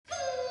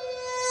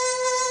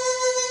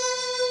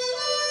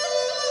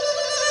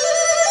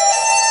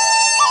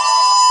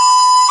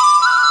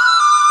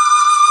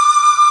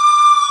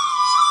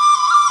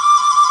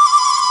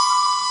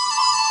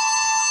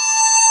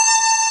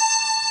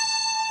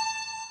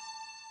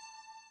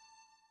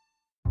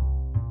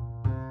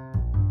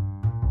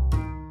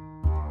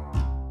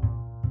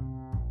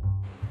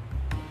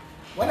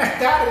Buenas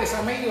tardes,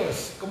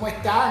 amigos, ¿cómo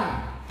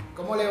están?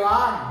 ¿Cómo le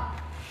van?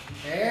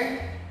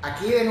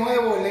 Aquí de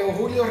nuevo Leo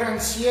Julio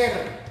Rancier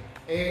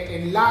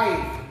en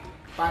live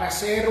para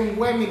hacer un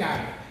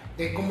webinar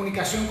de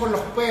comunicación con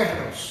los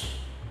perros.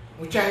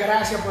 Muchas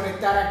gracias por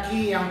estar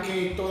aquí,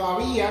 aunque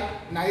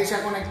todavía nadie se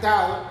ha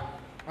conectado.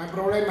 No hay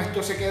problema,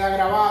 esto se queda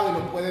grabado y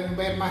lo pueden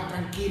ver más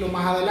tranquilo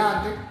más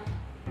adelante.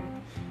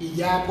 Y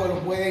ya pues lo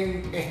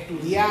pueden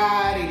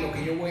estudiar y lo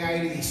que yo voy a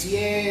ir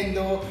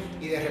diciendo,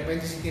 y de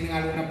repente si tienen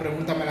alguna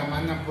pregunta me la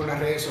mandan por las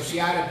redes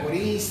sociales, por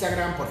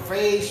Instagram, por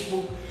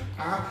Facebook.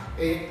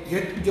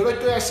 Yo lo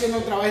estoy haciendo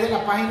a través de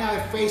la página de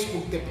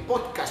Facebook de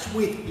Podcast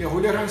with Leo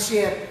Julio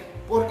Rancier,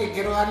 porque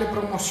quiero darle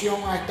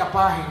promoción a esta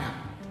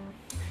página.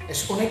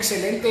 Es una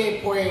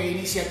excelente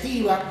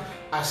iniciativa,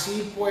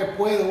 así pues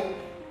puedo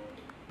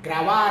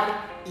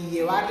grabar y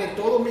llevarle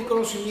todo mi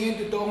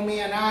conocimiento y todo mi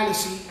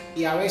análisis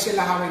y a veces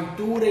las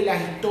aventuras y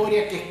las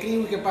historias que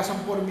escribo y que pasan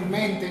por mi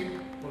mente,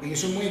 porque yo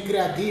soy muy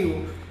creativo,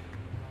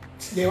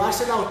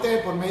 llevárselas a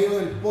ustedes por medio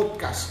del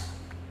podcast.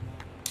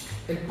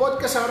 El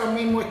podcast ahora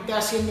mismo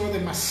está siendo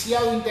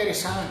demasiado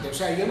interesante, o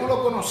sea, yo no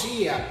lo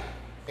conocía,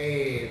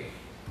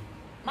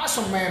 más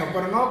o menos,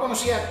 pero no lo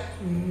conocía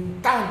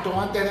tanto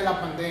antes de la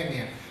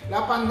pandemia.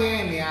 La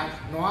pandemia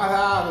nos ha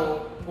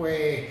dado,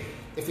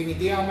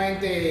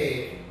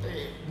 definitivamente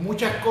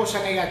muchas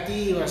cosas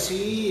negativas,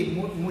 sí,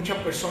 muchas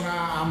personas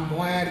han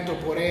muerto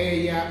por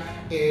ella,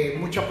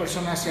 muchas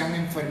personas se han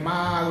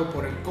enfermado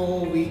por el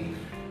COVID,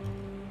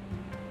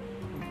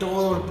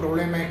 todos los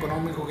problemas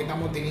económicos que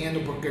estamos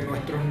teniendo, porque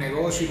nuestros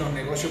negocios y los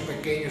negocios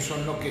pequeños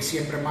son los que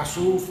siempre más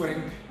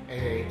sufren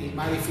y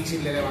más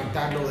difícil de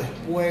levantarlo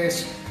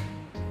después.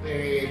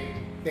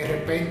 De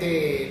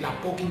repente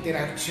la poca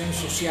interacción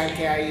social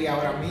que hay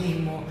ahora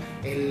mismo,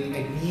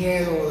 el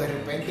miedo, de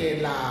repente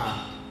el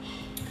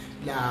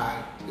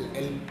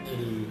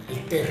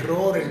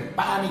terror, el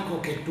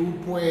pánico que tú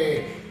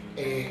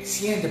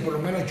sientes, por lo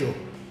menos yo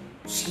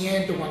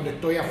siento cuando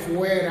estoy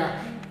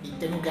afuera y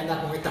tengo que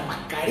andar con esta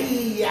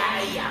mascarilla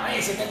y a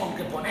veces tengo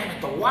que ponerme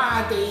estos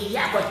guantes y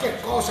ya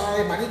cualquier cosa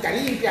de manita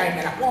limpia y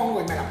me la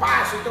pongo y me la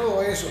paso y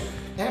todo eso.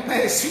 Déjenme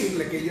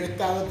decirle que yo he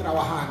estado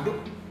trabajando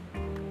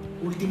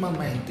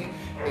últimamente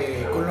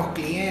con los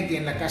clientes,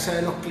 en la casa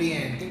de los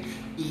clientes,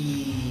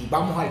 y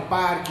vamos al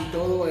parque y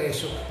todo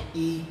eso,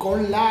 y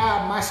con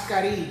la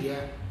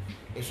mascarilla,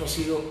 eso ha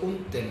sido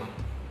un tema,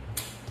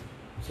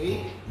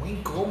 ¿sí? Muy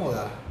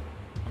incómoda,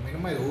 a mí no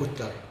me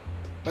gusta,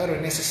 pero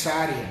es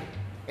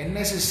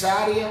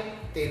necesaria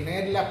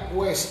tenerla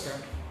puesta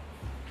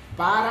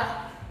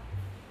para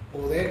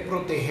poder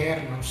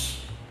protegernos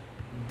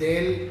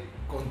del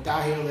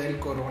contagio del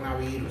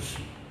coronavirus.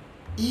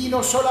 Y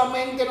no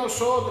solamente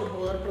nosotros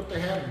poder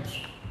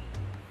protegernos,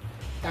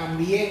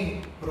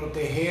 también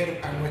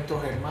proteger a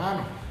nuestros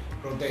hermanos,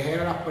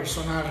 proteger a las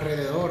personas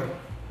alrededor,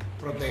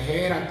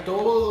 proteger a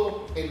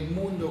todo el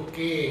mundo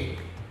que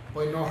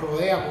nos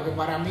rodea, porque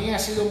para mí ha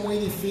sido muy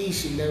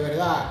difícil, de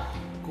verdad,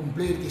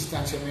 cumplir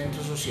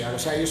distanciamiento social. O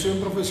sea, yo soy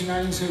un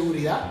profesional en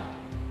seguridad,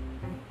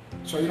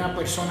 soy una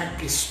persona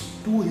que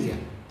estudia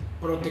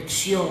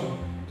protección,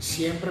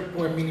 siempre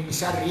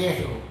minimizar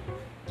riesgo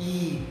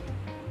y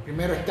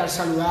primero estar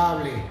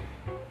saludable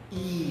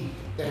y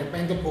de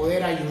repente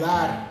poder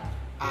ayudar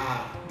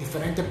a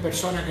diferentes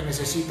personas que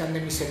necesitan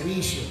de mi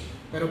servicio.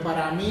 Pero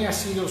para mí ha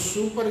sido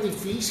súper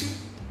difícil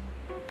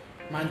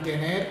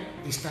mantener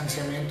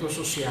distanciamiento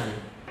social.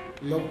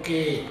 Lo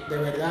que de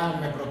verdad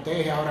me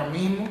protege ahora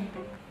mismo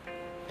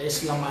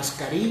es la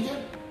mascarilla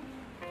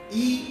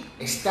y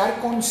estar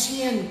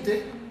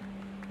consciente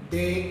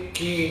de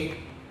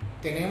que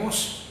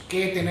tenemos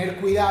que tener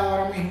cuidado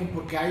ahora mismo,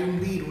 porque hay un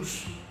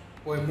virus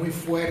muy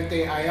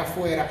fuerte ahí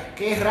afuera,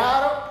 que es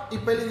raro y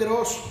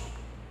peligroso.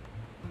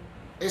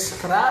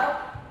 Es raro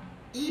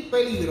y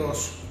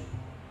peligroso.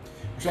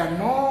 O sea,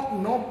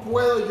 no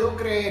puedo yo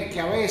creer que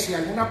a veces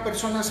algunas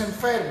personas se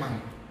enferman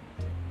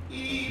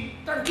y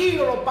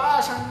tranquilo lo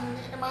pasan.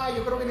 Además,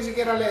 yo creo que ni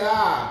siquiera le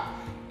da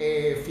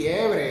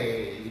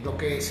fiebre. Lo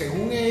que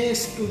según he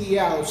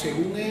estudiado,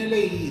 según he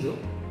leído,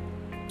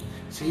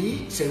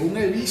 ¿sí? Según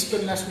he visto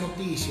en las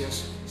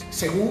noticias,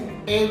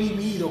 según he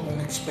vivido con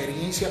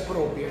experiencia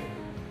propia,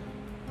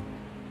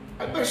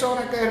 hay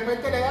personas que de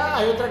repente le da,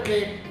 hay otras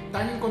que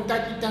están en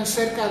contacto y están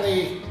cerca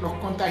de los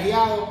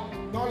contagiados,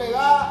 no le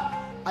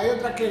da, hay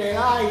otras que le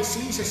da y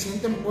sí se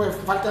sienten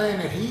falta de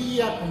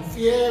energía, con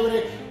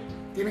fiebre,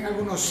 tienen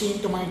algunos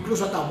síntomas,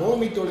 incluso hasta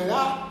vómito le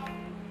da,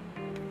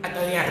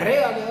 hasta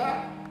diarrea le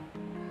da.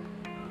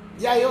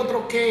 Y hay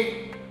otros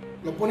que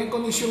lo ponen en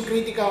condición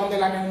crítica, donde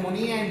la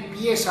neumonía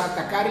empieza a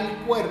atacar el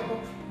cuerpo,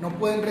 no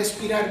pueden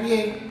respirar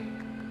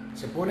bien,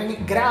 se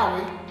ponen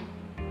graves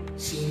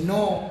si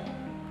no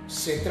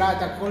se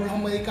trata con los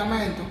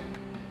medicamentos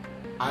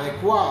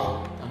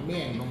adecuados,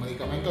 también los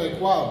medicamentos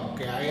adecuados,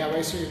 porque hay a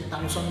veces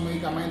están usando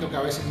medicamentos que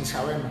a veces ni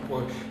sabemos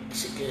vamos a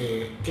decir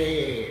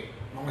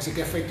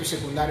qué efectos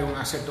secundarios van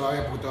a hacer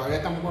todavía, porque todavía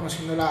estamos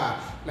conociendo la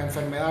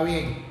enfermedad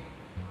bien.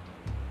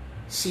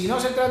 Si no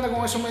se trata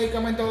con esos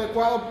medicamentos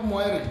adecuados, pues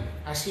mueren.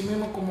 Así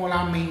mismo como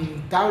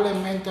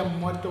lamentablemente han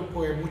muerto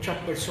pues muchas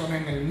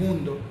personas en el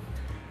mundo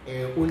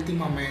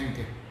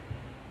últimamente.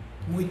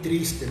 Muy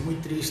triste, muy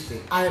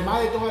triste.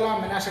 Además de todas las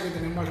amenazas que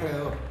tenemos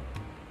alrededor.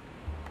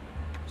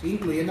 ¿Sí?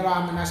 Incluyendo las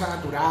amenazas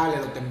naturales,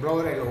 los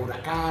temblores, los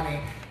huracanes,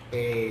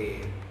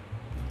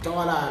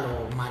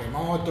 los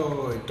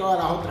maremotos y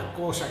todas las otras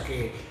cosas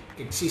que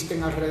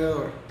existen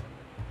alrededor.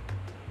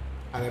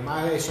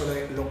 Además de eso,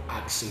 de los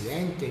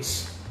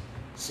accidentes,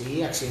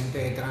 ¿sí?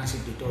 Accidentes de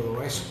tránsito y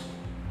todo eso.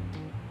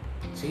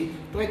 ¿Sí?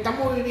 Entonces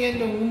estamos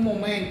viviendo en un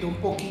momento un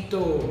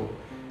poquito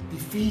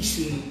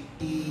difícil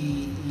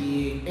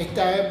y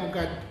esta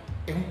época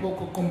es un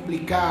poco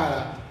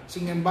complicada.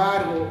 Sin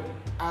embargo,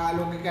 a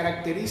lo que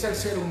caracteriza al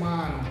ser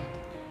humano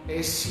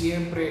es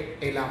siempre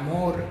el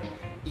amor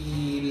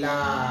y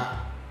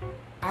la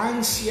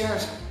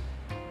ansias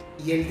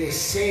y el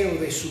deseo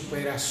de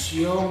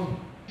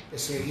superación, de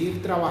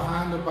seguir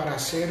trabajando para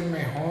ser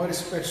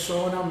mejores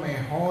personas,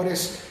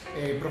 mejores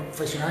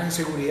profesionales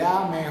en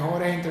seguridad,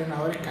 mejores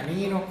entrenadores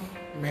caninos,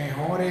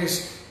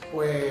 mejores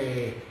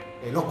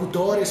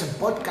locutores en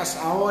podcast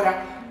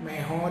ahora,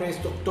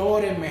 mejores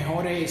doctores,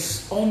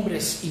 mejores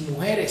hombres y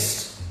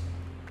mujeres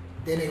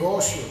de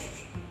negocios,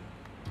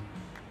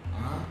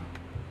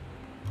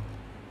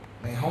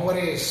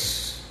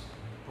 mejores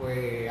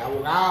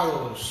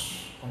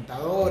abogados,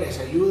 contadores.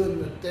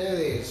 Ayúdenme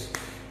ustedes,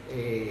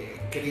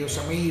 queridos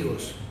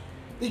amigos.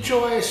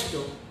 Dicho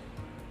esto,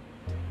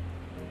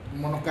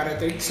 como nos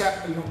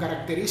caracteriza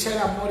el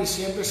amor y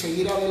siempre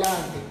seguir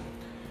adelante,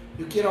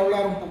 yo quiero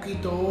hablar un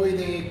poquito hoy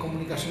de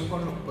comunicación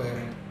con los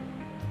perros.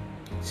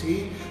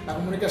 ¿Sí? La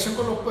comunicación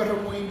con los perros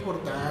es muy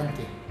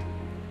importante.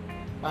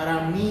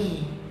 Para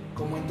mí,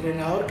 como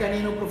entrenador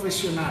canino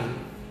profesional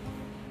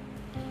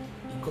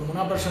y como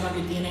una persona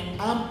que tiene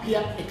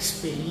amplia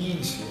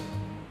experiencia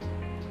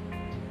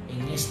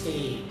en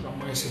este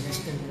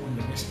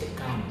mundo, en este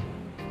campo,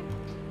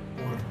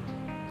 por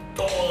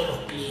todos los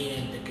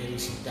clientes que he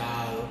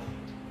visitado,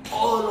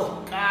 todos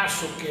los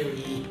casos que he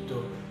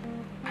visto,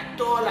 a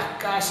todas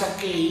las casas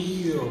que he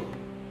ido,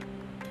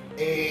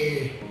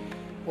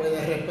 pues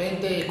de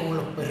repente con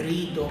los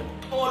perritos,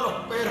 todos los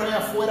perros de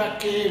afuera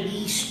que he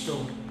visto,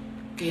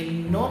 que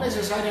no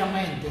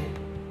necesariamente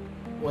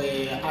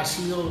pues ha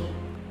sido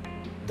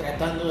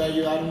tratando de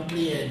ayudar a un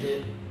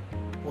cliente,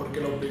 porque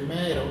lo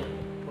primero,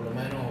 por lo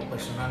menos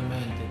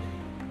personalmente,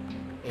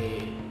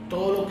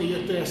 todo lo que yo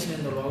estoy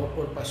haciendo lo hago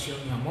por pasión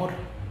y amor.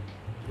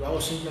 Lo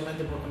hago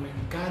simplemente porque me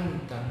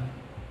encantan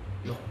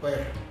los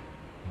perros,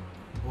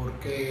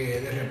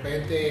 porque de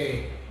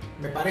repente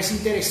me parece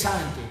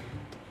interesante,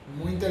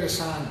 muy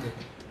interesante,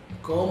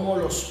 cómo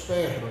los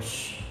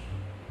perros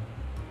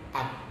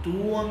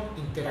actúan,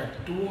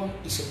 interactúan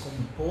y se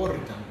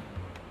comportan,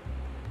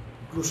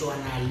 incluso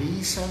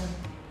analizan,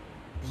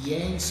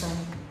 piensan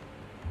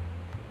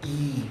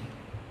y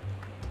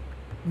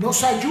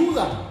nos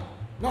ayudan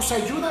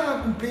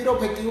a cumplir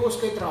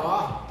objetivos de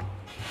trabajo.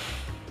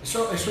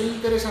 Eso es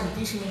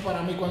interesantísimo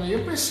para mí. Cuando yo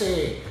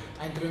empecé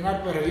a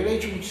entrenar perros, yo le he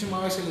dicho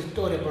muchísimas veces la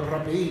historia, pero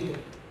rapidito,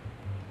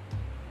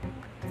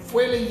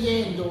 fue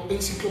leyendo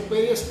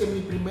enciclopedias de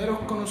mis primeros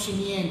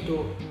conocimientos.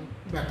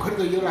 Me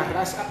acuerdo yo la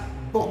raza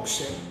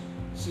boxer,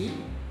 ¿sí?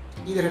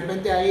 Y de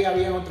repente ahí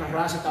había otras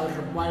razas, estaba el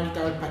Rottweiler,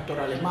 estaba el pastor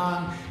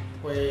alemán,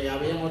 pues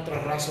habían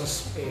otras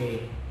razas,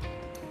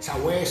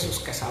 sabuesos,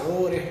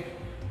 cazadores.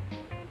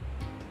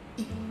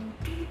 Y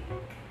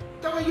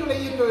estaba yo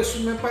leyendo eso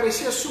y me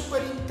parecía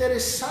súper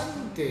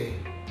interesante.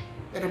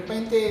 De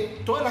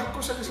repente todas las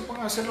cosas que se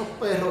pueden hacer los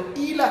perros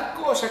y las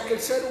cosas que el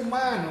ser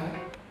humano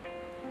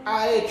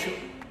ha hecho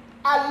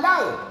al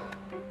lado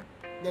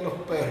de los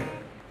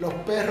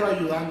perros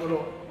ayudándolos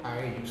a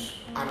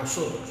ellos, a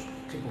nosotros,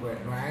 sí, porque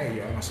no es a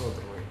ellos, a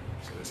nosotros,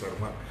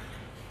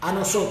 a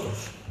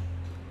nosotros,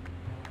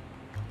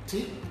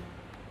 ¿sí?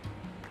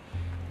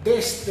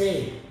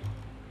 Desde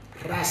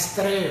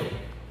rastreo,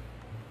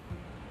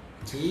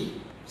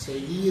 ¿sí?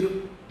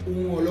 Seguir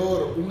un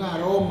olor, un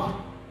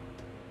aroma,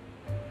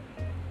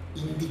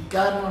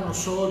 indicarnos a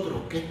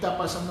nosotros qué está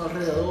pasando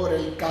alrededor,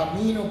 el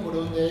camino por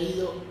donde ha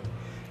ido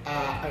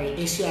a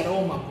ese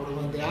aroma, por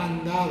donde ha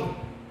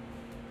andado,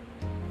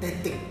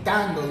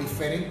 detectando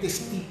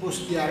diferentes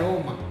tipos de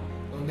aroma,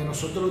 donde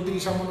nosotros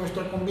utilizamos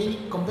nuestra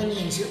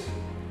conveniencia,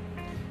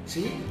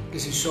 ¿sí? Que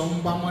si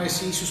son, vamos a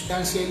decir,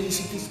 sustancias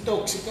ilícitas y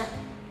tóxicas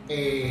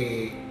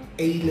e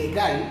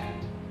ilegal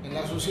en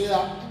la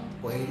sociedad,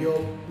 pues ellos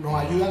nos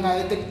ayudan a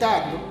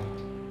detectarlo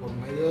por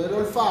medio del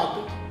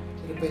olfato.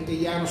 De repente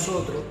ya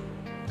nosotros,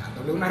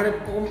 dándole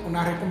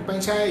una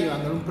recompensa a ellos,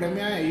 dándole un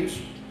premio a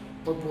ellos,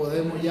 pues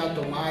podemos ya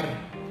tomar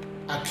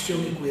acción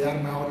y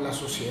cuidar mejor la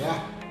sociedad.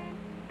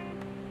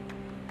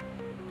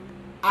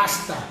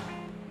 Hasta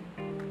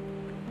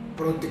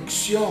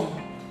protección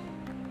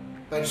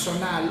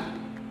personal,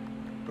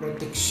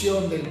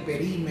 protección del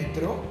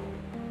perímetro,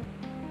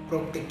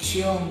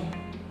 protección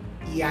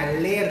y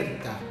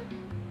alerta,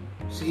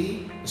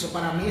 ¿sí? Eso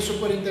para mí es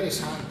súper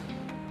interesante,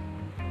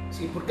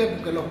 ¿sí? ¿Por qué?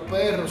 Porque los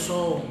perros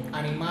son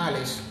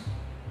animales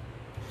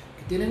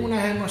que tienen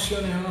unas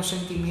emociones, unos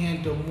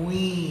sentimientos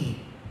muy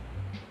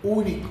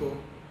únicos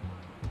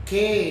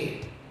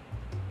que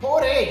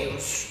por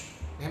ellos,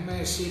 déjenme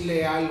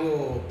decirle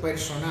algo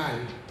personal,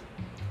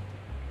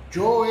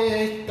 yo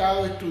he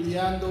estado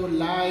estudiando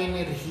la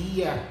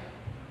energía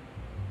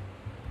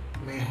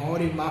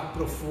mejor y más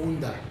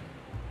profunda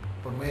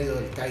por medio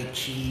del Tai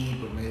Chi,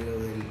 por medio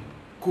del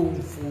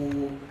Kung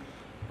Fu.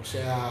 O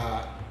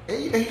sea,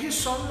 ellos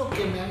son los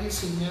que me han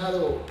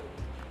enseñado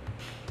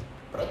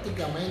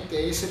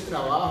prácticamente ese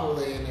trabajo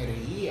de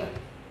energía.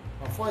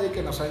 No fue de que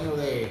en los años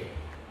de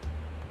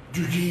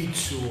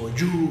Jiu-Jitsu o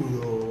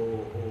Judo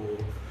o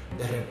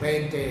de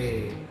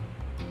repente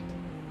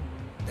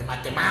de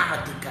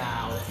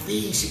matemática o de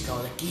física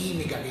o de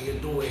química que yo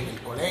tuve en el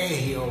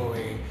colegio,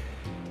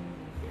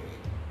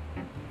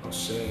 no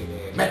sé,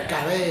 de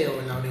mercadeo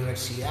en la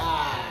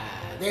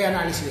universidad, de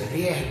análisis de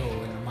riesgo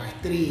en la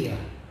maestría.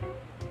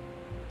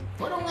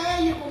 Fueron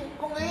ellos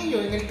con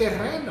ellos en el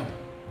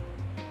terreno.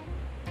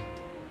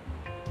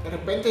 De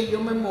repente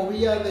yo me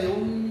movía de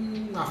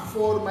una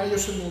forma,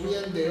 ellos se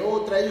movían de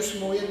otra, ellos se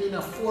movían de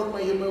una forma,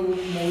 yo me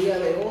movía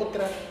de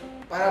otra,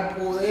 para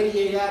poder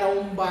llegar a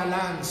un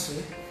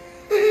balance,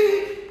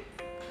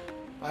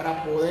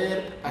 para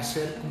poder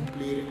hacer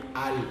cumplir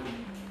algo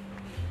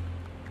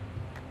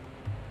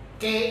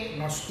que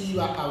nos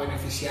iba a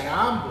beneficiar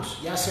a ambos,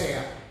 ya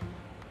sea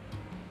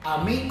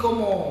a mí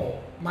como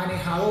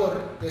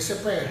manejador de ese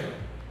perro,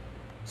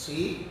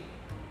 ¿sí?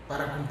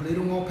 Para cumplir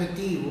un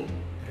objetivo,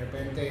 de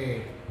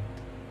repente,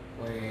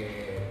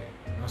 pues,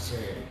 no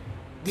sé,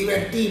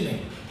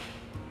 divertirme,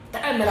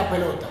 traerme la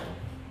pelota.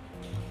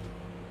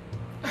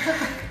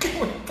 ¿Qué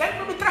no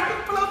me trajo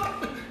la pelota?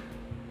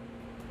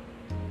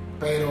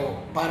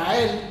 Pero para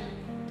él,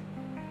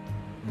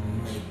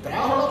 me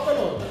trajo la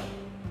pelota.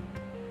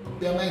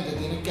 Obviamente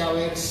tiene que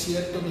haber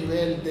cierto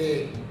nivel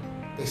de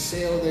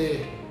deseo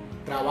de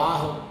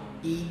trabajo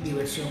y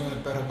diversión en el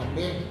perro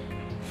también.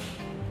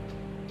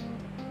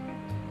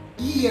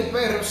 Y el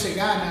perro se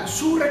gana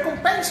su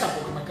recompensa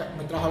porque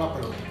me trajo la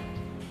pelota.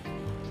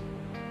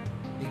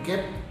 ¿Y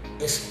qué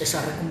es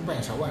esa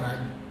recompensa? Bueno, hay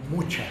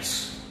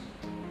muchos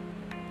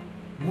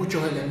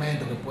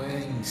elementos que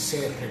pueden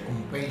ser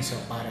recompensa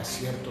para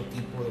cierto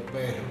tipo de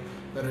perro,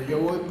 pero yo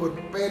voy por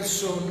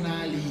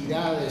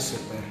personalidad de ese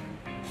perro.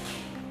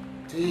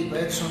 Sí,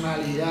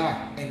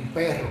 personalidad en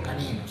perro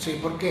canino. Sí,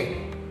 ¿por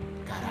qué?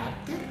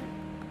 Carácter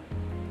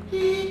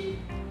y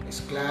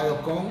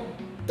mezclado con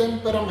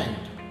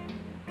temperamento.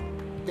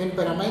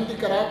 Temperamento y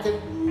carácter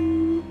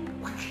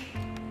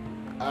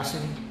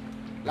hacen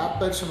la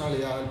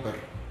personalidad del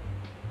perro.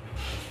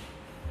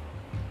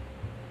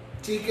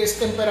 Sí, que es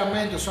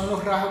temperamento, son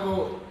los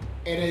rasgos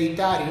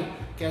hereditarios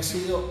que han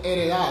sido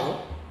heredados,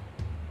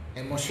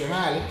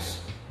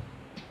 emocionales,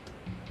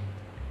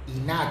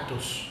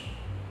 innatos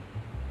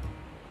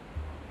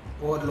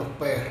por los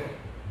perros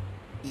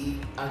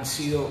y han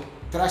sido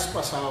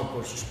traspasados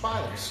por sus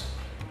padres.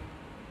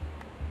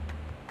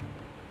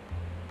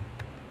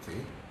 ¿Sí?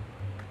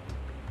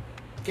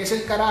 ¿Qué es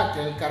el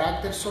carácter? El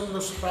carácter son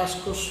los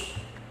rasgos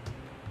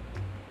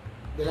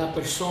de la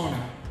persona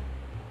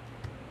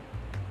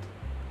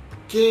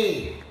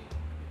que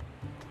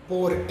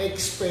por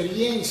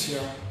experiencia,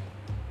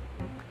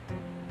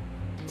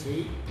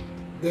 ¿sí?,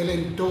 del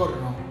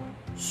entorno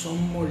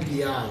son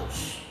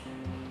moldeados,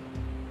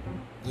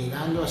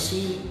 llegando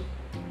así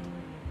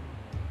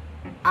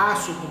a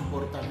su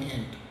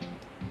comportamiento.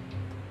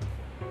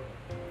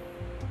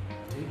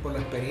 ¿Sí? Por la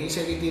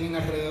experiencia que tienen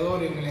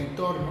alrededor en el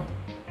entorno,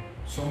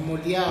 son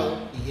moldeados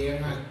y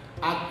llegan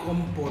a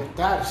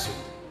comportarse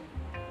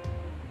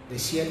de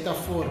cierta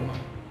forma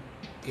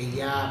que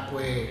ya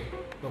pues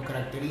lo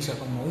caracteriza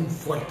como un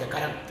fuerte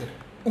carácter,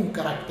 un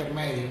carácter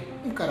medio,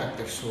 un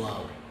carácter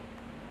suave.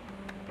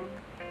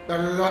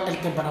 Pero el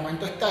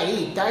temperamento está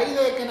ahí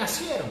desde que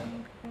nacieron,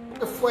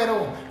 porque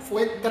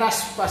fue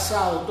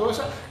traspasado,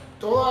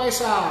 todos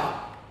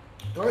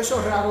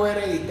esos rasgos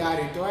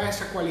hereditarios, todas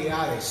esas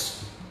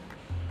cualidades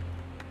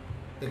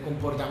de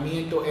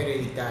comportamiento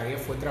hereditario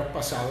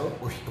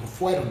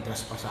fueron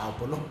traspasados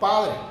por los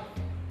padres.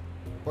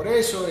 Por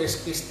eso es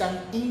que es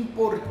tan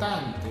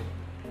importante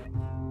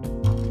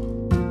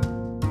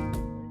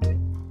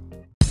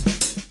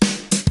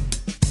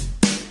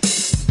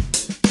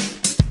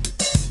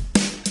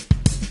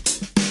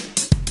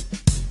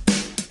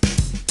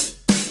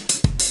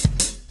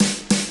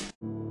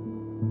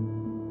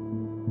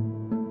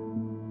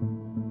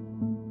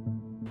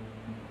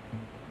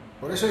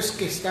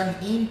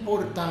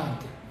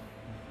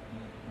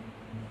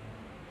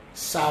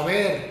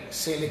saber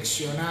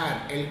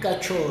seleccionar el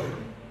cachorro,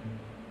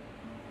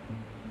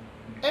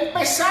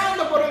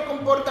 empezando por el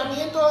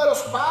comportamiento de los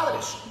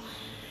padres.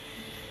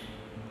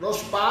 Los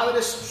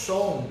padres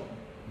son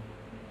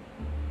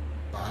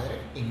padre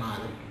y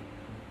madre.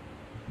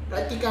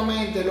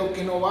 Prácticamente lo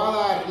que nos va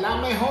a dar la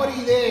mejor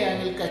idea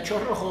en el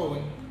cachorro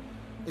joven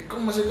es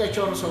cómo ese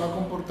cachorro se va a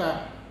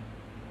comportar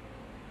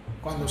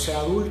cuando sea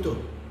adulto.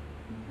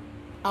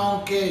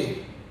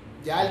 Aunque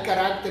ya el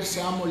carácter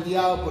se ha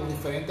moldeado por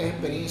diferentes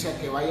experiencias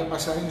que vaya a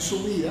pasar en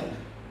su vida,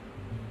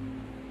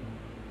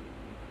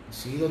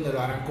 ¿sí? Donde lo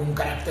harán con un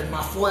carácter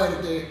más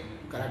fuerte,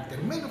 un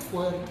carácter menos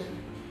fuerte,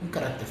 un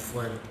carácter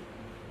fuerte,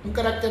 un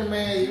carácter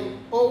medio,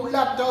 o un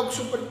laptop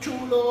súper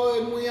chulo,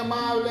 muy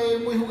amable,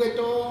 muy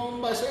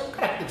juguetón, va a ser un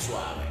carácter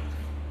suave.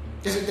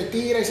 Que se te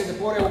tira y se te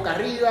pone boca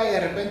arriba y de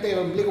repente el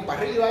ombligo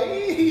para arriba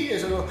y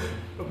eso es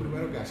lo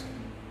primero que hace.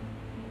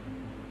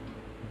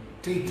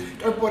 Sí,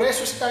 entonces por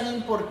eso es tan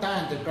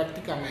importante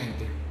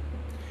prácticamente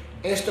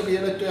esto que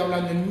yo le estoy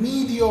hablando en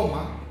mi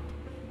idioma,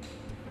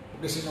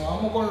 porque si nos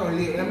vamos con los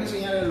libros, déjame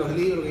enseñarles los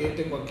libros que yo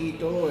tengo aquí,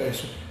 todo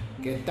eso,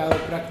 que he estado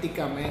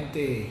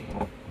prácticamente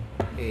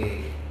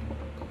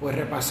pues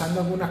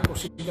repasando algunas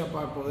cositas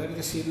para poder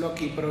decirlo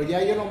aquí, pero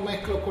ya yo lo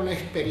mezclo con la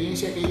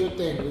experiencia que yo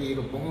tengo y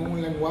lo pongo en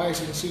un lenguaje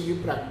sencillo y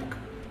práctico,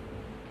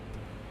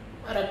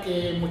 para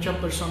que muchas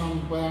personas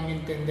me puedan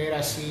entender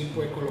así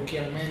pues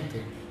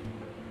coloquialmente,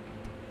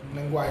 un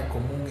lenguaje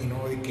común y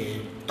no de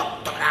que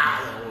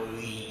doctorado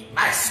y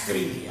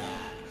maestría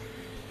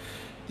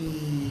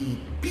y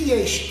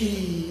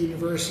PhD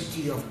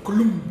University of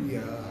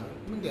Columbia,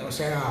 o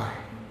sea,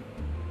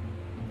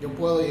 yo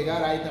puedo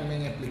llegar ahí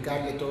también a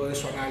explicarle todo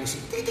eso,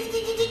 análisis,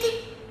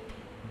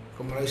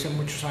 como lo dicen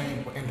muchos años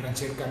en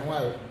Rancier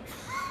Canuado.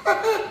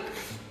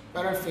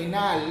 Pero al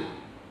final,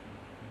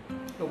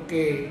 lo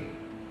que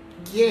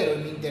quiero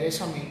y me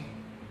interesa a mí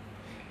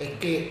es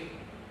que,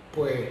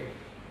 pues,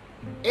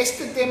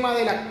 este tema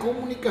de la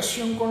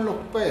comunicación con los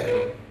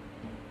perros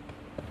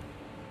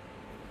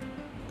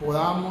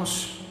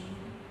podamos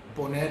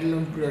ponerlo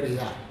en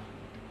prioridad.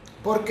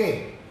 ¿Por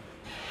qué?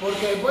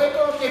 Porque después de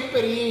toda mi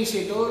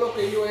experiencia y todo lo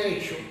que yo he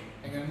hecho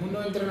en el mundo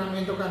de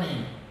entrenamiento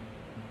canino,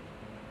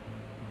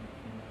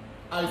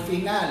 al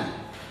final,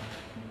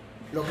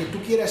 lo que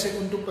tú quieres hacer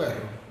con tu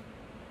perro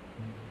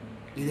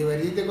y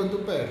divertirte con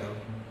tu perro,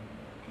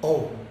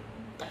 o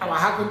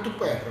trabajar con tu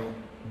perro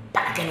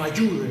para que nos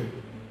ayude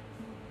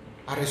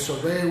a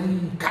resolver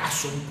un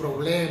caso, un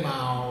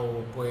problema,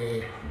 o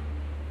pues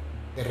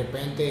de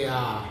repente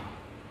a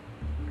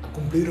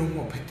cumplir un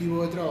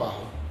objetivo de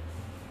trabajo,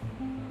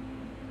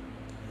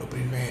 lo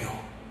primero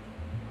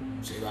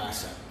se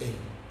basa en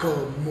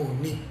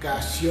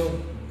comunicación.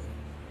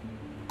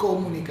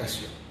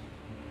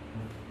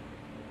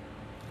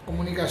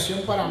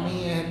 Comunicación para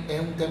mí es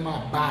un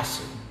tema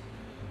base,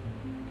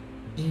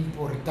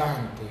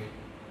 importante,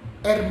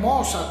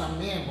 hermosa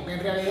también, porque en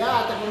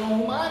realidad hasta con los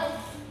humanos,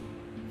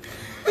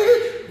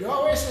 yo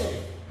a veces,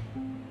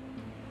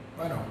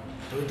 bueno,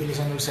 estoy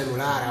utilizando el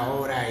celular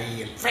ahora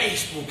y el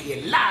Facebook y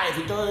el live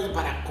y todo eso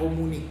para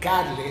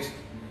comunicarles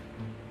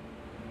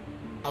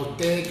a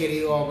ustedes,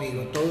 queridos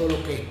amigos, todo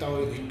lo que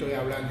estoy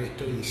hablando y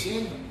estoy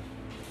diciendo.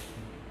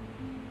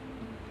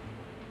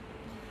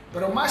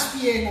 Pero más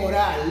bien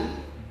oral,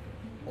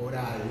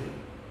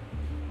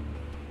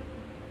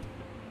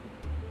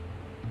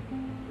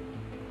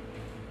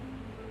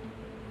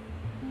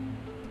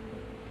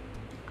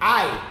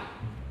 hay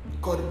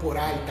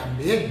corporal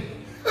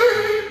también.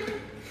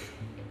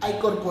 Hay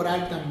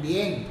corporal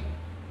también.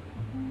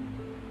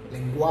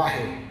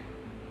 Lenguaje.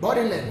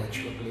 Body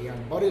language, lo que le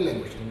llaman body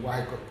language,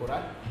 lenguaje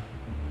corporal.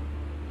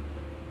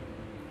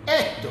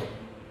 Esto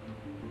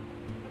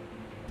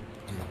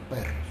en los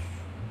perros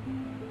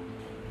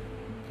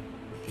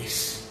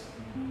es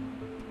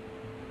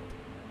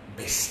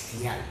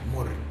bestial,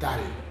 mortal,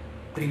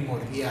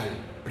 primordial,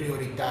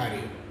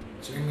 prioritario.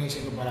 Síguenme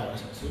diciendo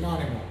palabras,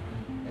 sinónimo.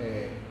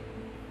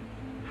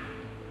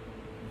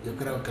 Yo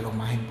creo que lo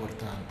más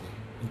importante,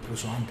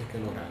 incluso antes que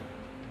el oral.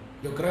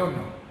 Yo creo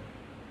no.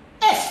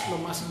 Es lo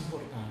más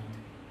importante.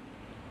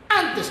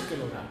 Antes que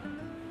el oral.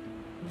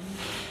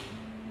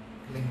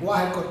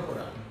 Lenguaje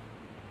corporal.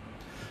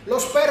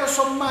 Los perros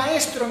son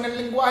maestros en el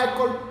lenguaje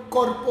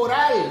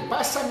corporal.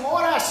 Pasan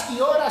horas y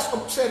horas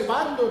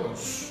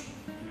observándonos.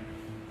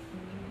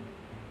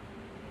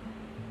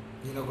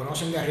 Y lo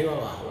conocen de arriba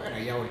abajo. Bueno,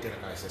 ella voltea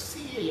la cabeza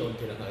así, ella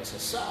voltea la cabeza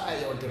así,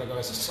 ella voltea la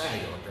cabeza así,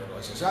 ella voltea la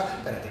cabeza así.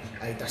 Espérate,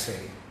 ahí está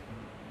serio.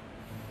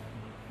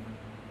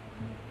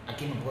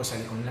 Aquí no puedo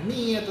salir con la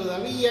mía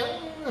todavía.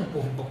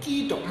 Empujo un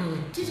poquito.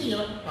 Sí,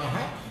 señor.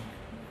 Ajá.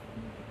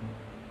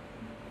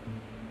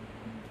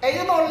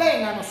 Ellos nos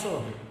leen a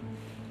nosotros.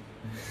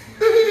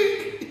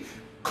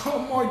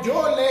 Como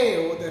yo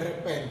leo de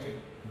repente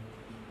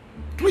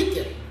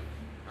Twitter.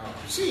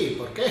 Sí,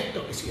 porque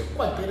esto, que si es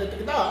cuánto, mira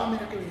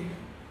que bien.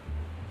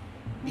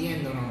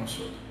 Viéndonos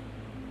nosotros.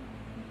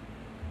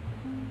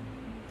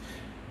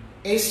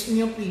 Es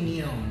mi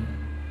opinión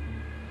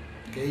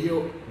que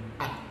ellos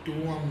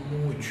actúan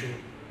mucho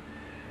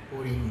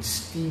por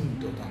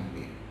instinto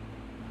también.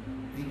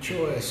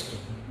 Dicho esto,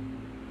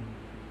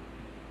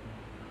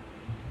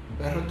 el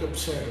perro te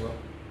observa,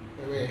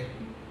 te ve,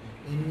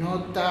 y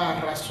no está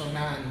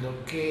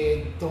razonando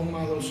que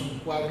toma 2 un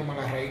cuadro más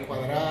la raíz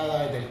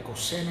cuadrada del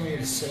coseno y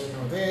el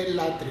seno, de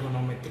la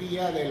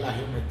trigonometría, de la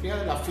geometría,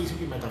 de la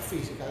física y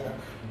metafísica.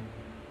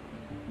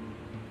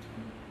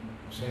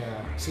 O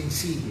sea,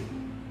 sencillo.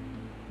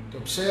 Te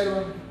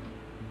observan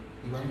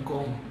y van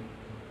con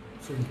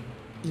su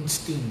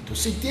instinto.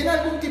 Si tiene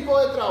algún tipo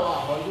de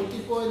trabajo, algún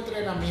tipo de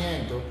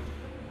entrenamiento,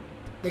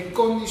 de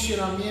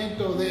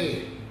condicionamiento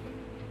de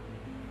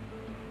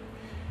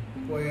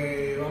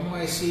pues vamos a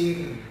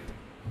decir,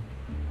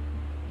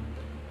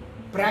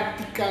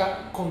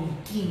 práctica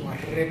continua,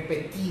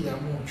 repetida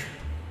mucho,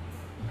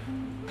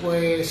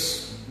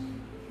 pues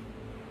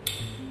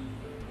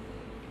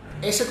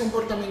ese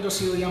comportamiento ha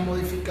sido ya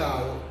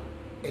modificado,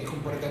 el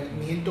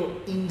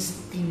comportamiento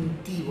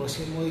instintivo ha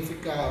sido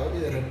modificado y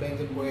de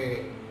repente pues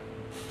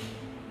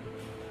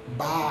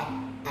va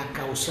a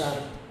causar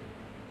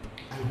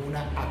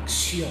alguna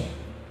acción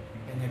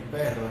en el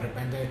perro. De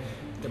repente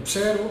te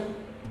observo,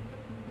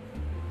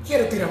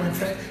 quiero tirarme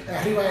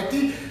arriba de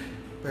ti,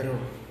 pero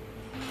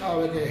cada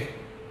vez que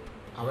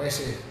a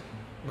veces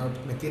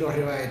me tiro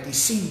arriba de ti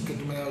sin que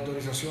tú me des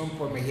autorización,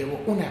 pues me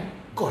llevo una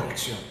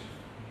corrección.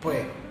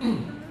 Pues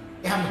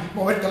déjame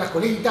moverte la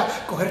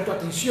colita, coger tu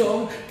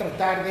atención,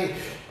 tratar de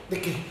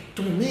que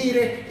tú me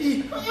mires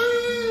y dame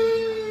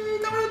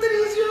la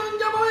autorización,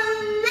 ya voy.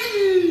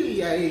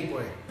 Y ahí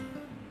pues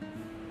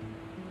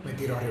me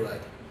tiro arriba de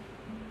ti.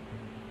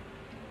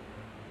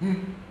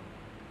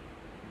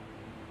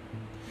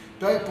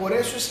 Entonces, por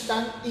eso es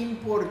tan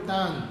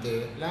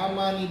importante la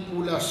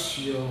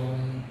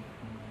manipulación,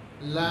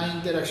 la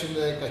interacción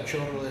de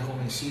cachorro, de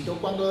jovencito,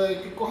 cuando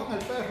de que cojan al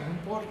perro, no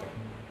importa.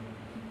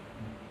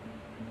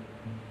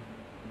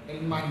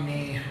 El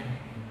manejo,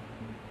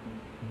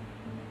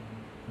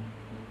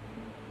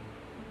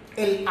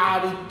 el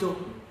hábito,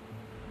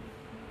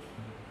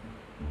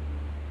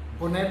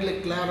 ponerle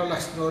claro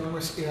las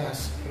normas y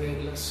las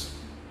reglas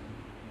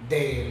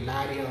del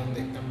área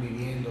donde están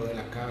viviendo, de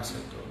la casa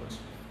y todo eso.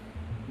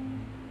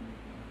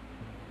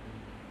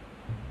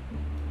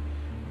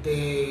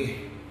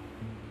 De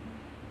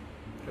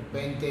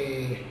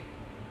repente,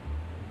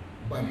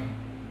 bueno,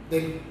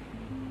 del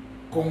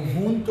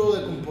conjunto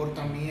de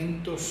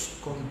comportamientos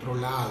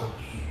controlados,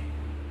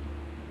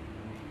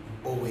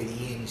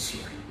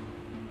 obediencia,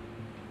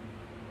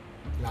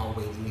 la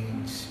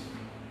obediencia.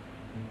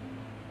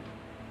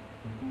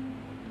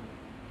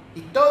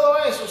 Y todo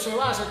eso se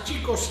basa,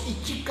 chicos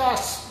y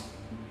chicas,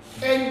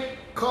 en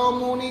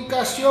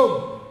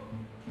comunicación.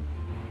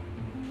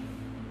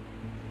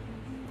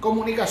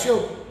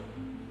 Comunicación.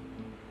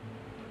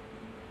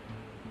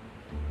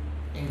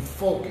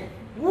 Enfoque.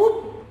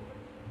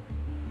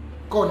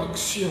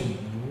 Conexión.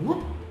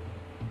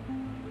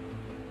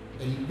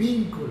 El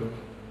vínculo.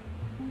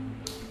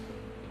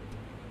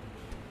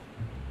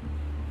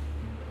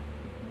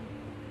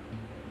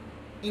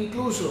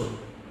 Incluso,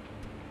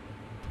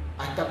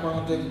 hasta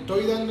cuando te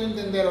estoy dando a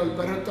entender, o el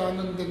perro está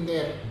dando a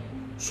entender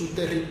su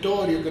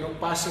territorio, que no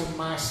pase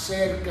más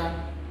cerca,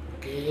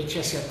 que eche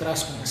hacia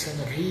atrás con esa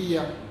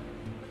energía,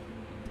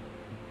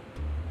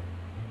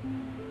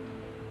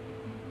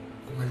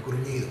 con el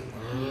gruñido,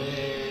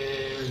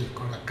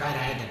 con la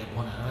cara esta que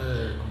pone,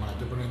 como la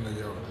estoy poniendo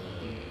yo.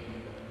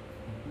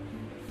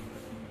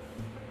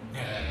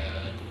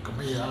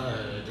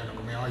 Comida, ya no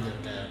comí hoy,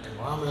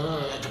 tengo hambre,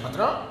 echa para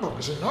atrás,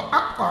 porque si no,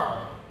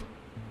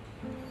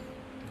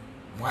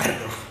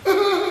 muerto.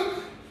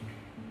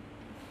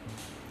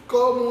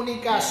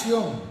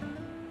 Comunicación.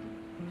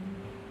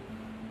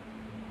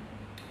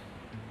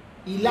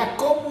 Y la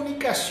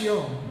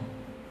comunicación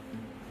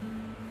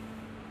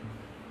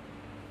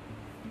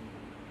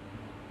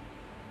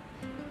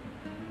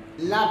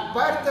la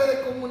parte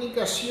de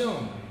comunicación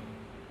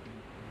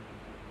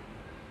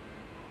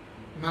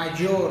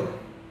mayor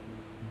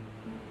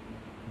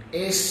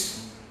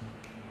es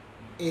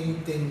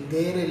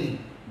entender el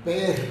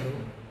perro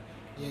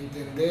y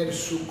entender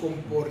su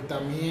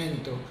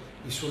comportamiento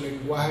y su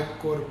lenguaje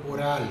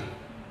corporal,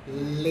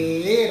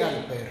 leer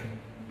al perro.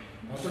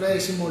 Nosotros le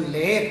decimos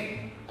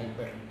leer al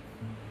perro.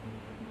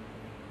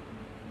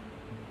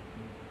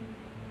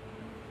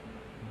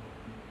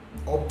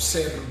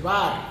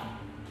 Observar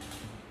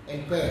el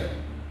perro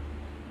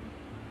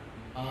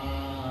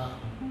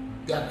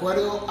de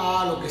acuerdo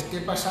a lo que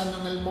esté pasando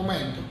en el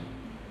momento,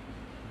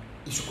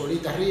 y su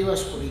colita arriba,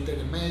 su colita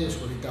en el medio, su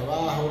colita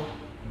abajo,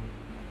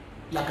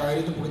 la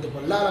caderita un poquito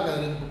para el lado, la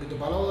caderita un poquito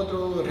para el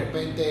otro, de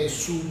repente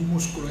su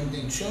músculo en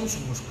tensión,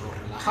 su músculo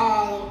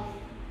relajado,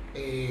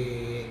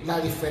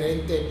 las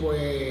diferentes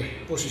pues,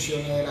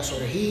 posiciones de las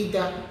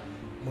orejitas,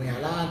 muy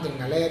adelante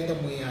en alerta,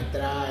 muy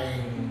atrás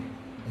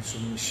en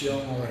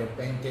sumisión, o de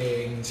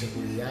repente en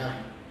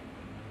inseguridad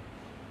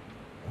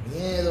o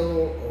miedo,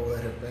 o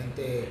de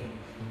repente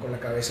con la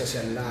cabeza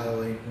hacia el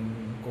lado en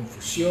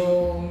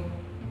confusión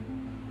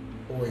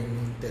o en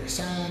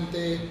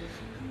interesante,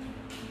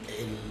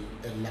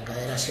 la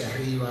cadera hacia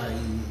arriba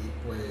y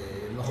pues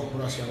los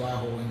hombros hacia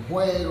abajo en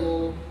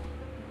juego,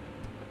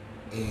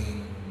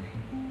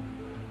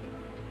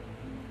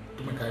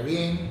 tú me caes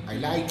bien, I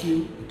like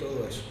you y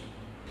todo eso.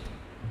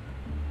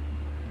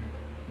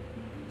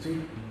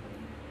 ¿Sí?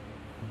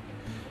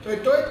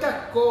 Entonces todas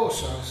estas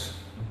cosas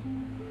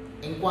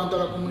en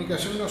cuanto a la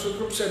comunicación,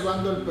 nosotros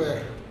observando al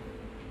perro,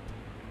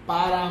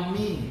 para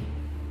mí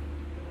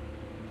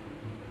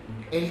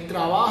el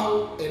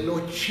trabajo, el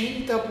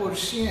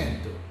 80%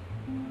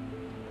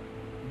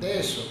 de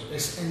eso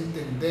es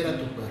entender a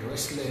tu perro,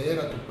 es leer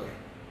a tu perro.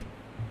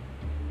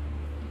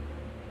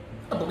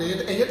 Porque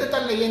ellos te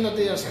están leyendo a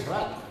ti hace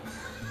rato.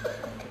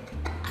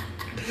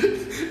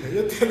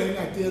 Ellos tienen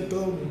a ti en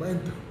todo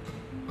momento.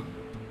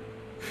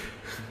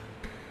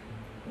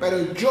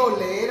 Pero yo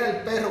leer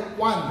al perro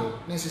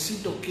cuando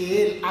necesito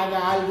que él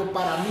haga algo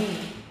para mí,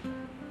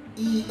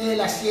 y él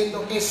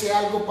haciendo ese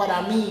algo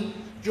para mí,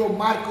 yo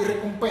marco y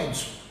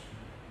recompenso.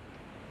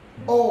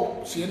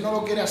 O si él no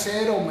lo quiere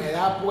hacer, o me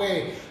da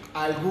pues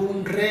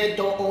algún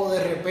reto, o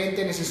de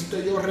repente necesito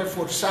yo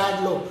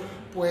reforzarlo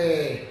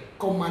pues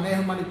con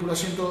manejo,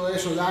 manipulación, todo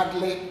eso,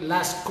 darle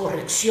las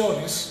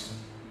correcciones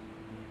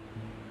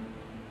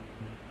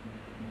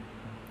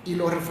y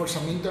los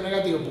reforzamientos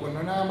negativos, porque no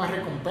es nada más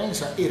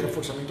recompensa y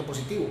reforzamiento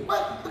positivo.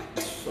 Bueno,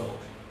 eso,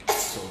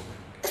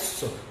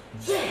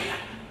 yeah,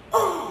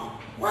 oh,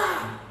 wow.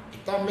 Y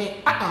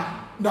también,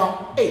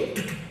 no, hey,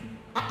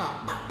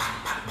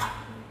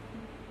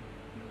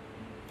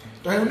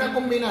 Entonces es una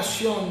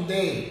combinación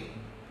de,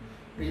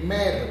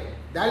 primero,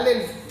 darle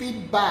el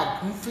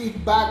feedback, un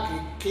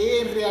feedback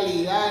que en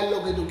realidad es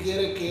lo que tú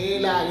quieres que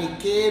él haga y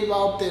que él va a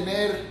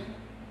obtener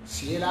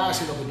si él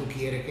hace lo que tú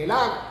quieres que él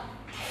haga.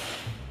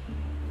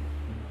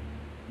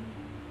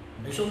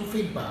 Eso es un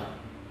feedback.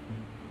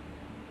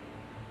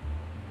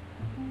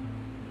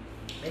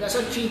 Mira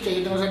salchicha,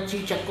 yo tengo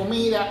salchicha,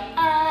 comida,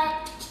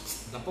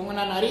 la pongo en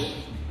la nariz,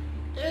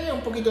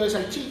 un poquito de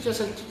salchicha, y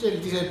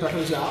dice el perro,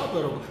 dice,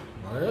 pero,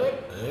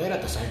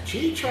 espérate,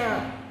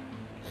 salchicha,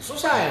 eso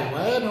sabe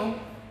bueno,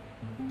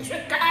 eso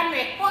es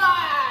carne,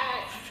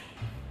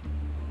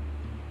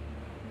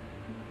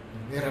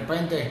 de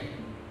repente,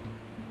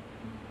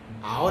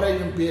 ahora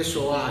yo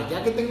empiezo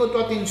ya que tengo tu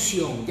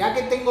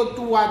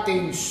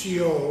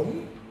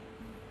atención,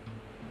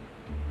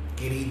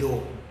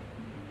 querido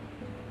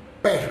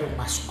perro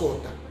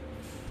mascota,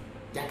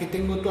 ya que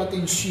tengo tu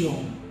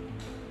atención,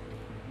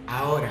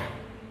 ahora,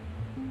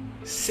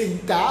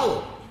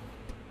 sentado,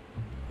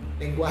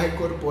 lenguaje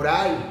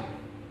corporal,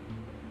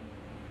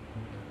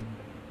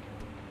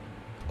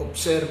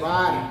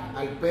 observar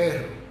al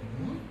perro,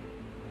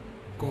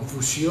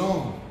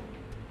 confusión.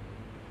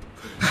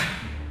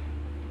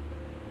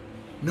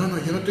 No,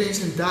 yo no estoy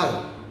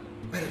sentado.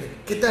 Espérate,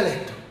 ¿qué tal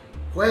esto?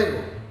 Juego.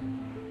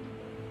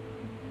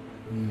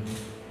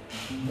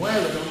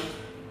 Muévelo.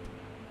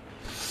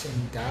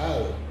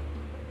 Sentado.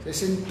 Se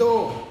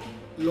sentó.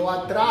 Lo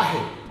atraje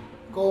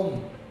con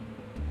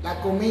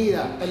la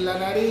comida en la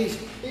nariz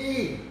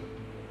y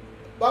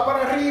va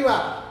para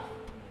arriba.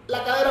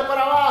 La cadera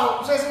para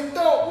abajo. Se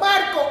sentó.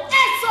 Marco,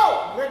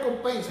 eso.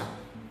 Recompensa.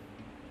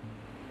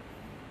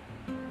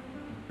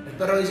 El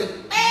perro dice,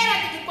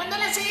 espérate, que cuando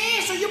él hace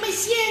eso, yo me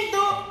siento.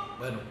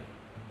 Bueno,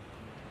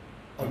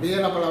 olvide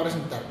la palabra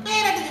sentar.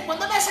 Espérate, que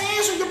cuando él hace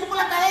eso, yo pongo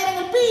la cadera en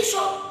el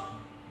piso.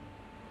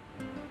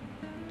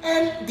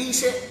 Él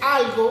dice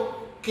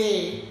algo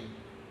que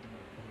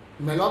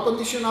me lo ha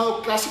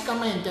condicionado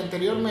clásicamente,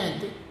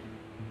 anteriormente,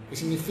 que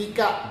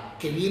significa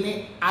que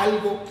viene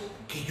algo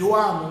que yo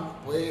amo,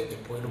 pues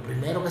después lo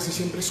primero que hace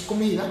siempre es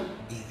comida,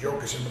 y yo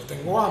que siempre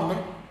tengo hambre,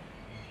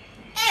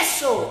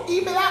 eso,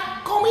 y me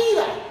da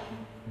comida.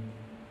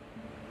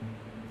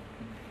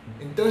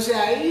 Entonces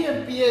ahí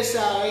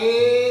empieza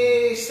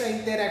esa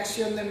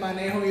interacción de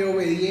manejo y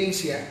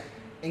obediencia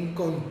en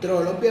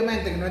control.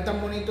 Obviamente que no es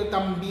tan bonito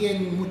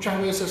también muchas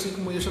veces, así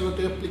como yo se lo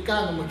estoy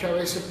explicando, muchas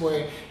veces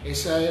pues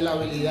esa es la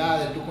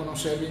habilidad de tú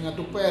conocer bien a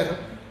tu perro.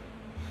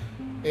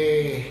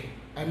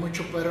 Hay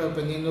muchos perros,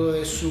 dependiendo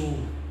de su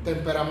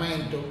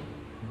temperamento,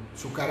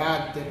 su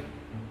carácter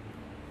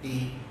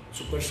y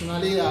su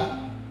personalidad,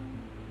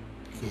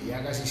 que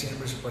ya casi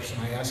siempre su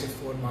personalidad se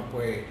forma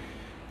pues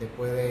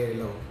después de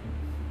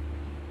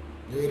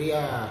yo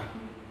diría,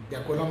 de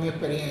acuerdo a mi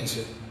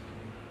experiencia,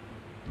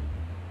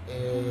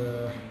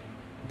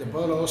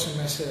 después de los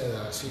 12 meses de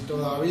edad. Si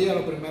todavía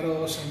los primeros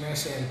 12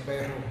 meses el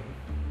perro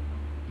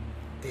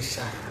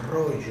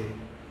desarrollo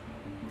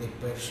de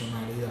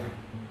personalidad,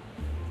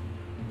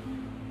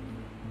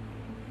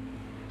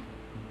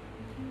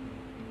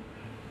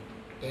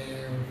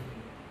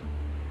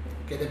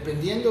 que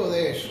dependiendo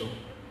de eso,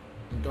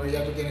 entonces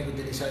ya tú tienes que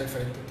utilizar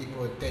diferentes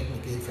tipos de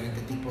técnicas y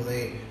diferentes tipos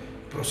de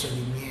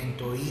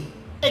procedimientos y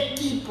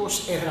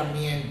equipos,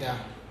 herramientas,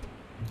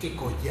 que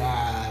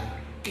collar,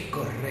 que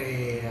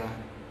correa,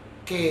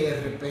 que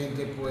de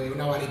repente pues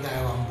una varita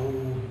de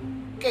bambú,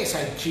 que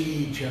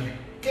salchicha,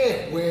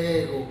 que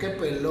juego, que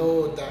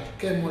pelota,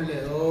 que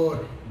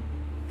moledor.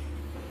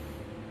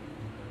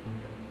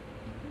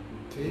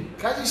 ¿Sí?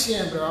 Casi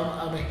siempre,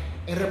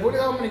 en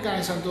República Dominicana,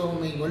 en Santo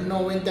Domingo, el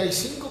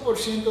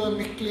 95% de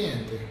mis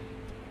clientes,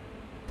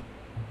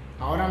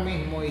 ahora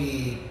mismo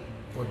y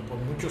por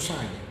muchos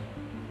años,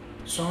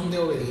 son de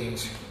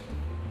obediencia.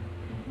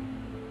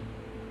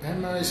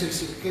 Déjenme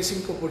decir qué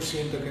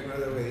 5% que no es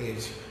de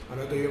obediencia.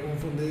 Ahora estoy yo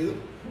confundido.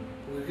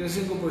 Porque qué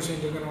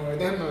 5% que no es.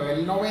 Déjenme ver,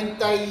 el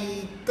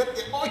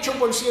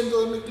 98%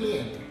 de mis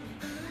clientes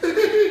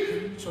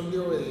son de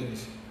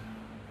obediencia.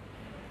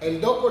 El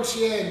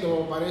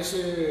 2%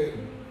 parece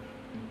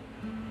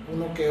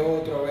uno que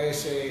otro, a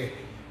veces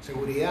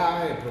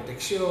seguridad,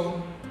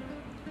 protección,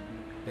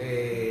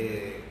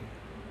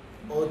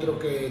 otro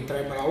que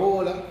tráeme la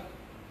bola.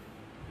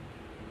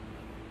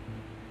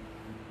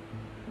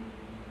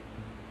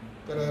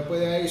 pero después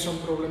de ahí son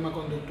problemas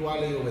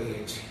conductuales y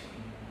obediencia.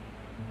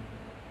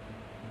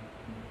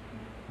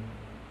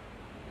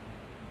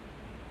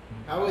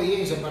 La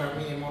obediencia para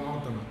mí es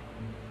monótona.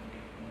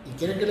 ¿Y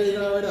quieren que le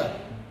diga la verdad?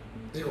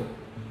 Digo,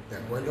 de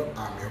acuerdo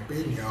a mi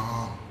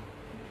opinión,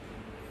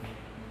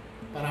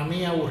 para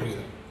mí es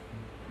aburrido.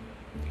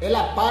 Es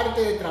la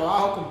parte de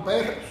trabajo con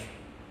perros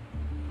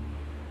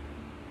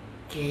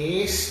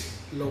que es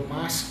lo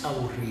más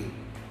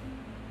aburrido.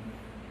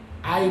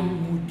 Hay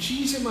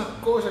muchísimas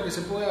cosas que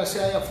se puede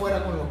hacer allá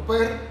afuera con los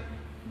perros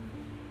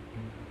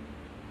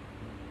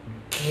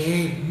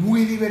que es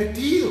muy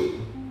divertido.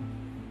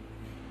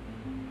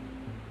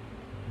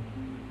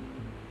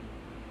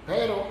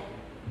 Pero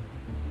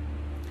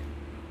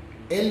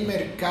el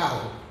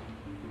mercado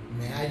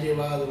me ha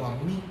llevado a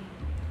mí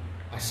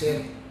a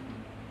ser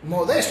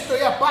modesto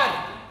y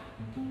aparte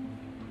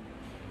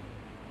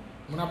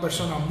una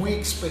persona muy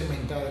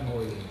experimentada en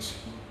obediencia.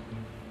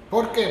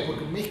 ¿Por qué?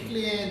 Porque mis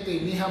clientes y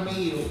mis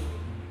amigos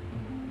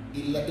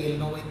y el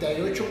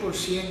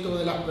 98%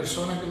 de las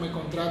personas que me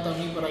contratan a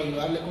mí para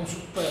ayudarle con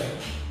sus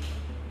perros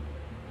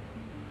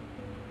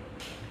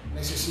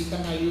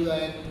necesitan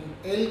ayuda en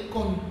el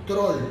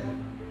control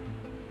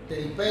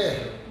del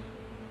perro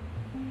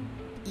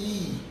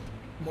y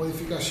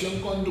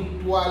modificación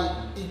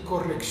conductual y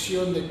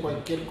corrección de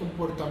cualquier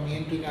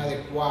comportamiento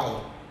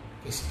inadecuado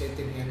que esté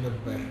teniendo el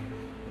perro.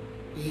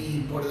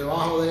 Y por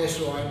debajo de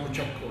eso hay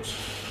muchas cosas.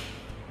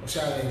 O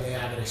sea, desde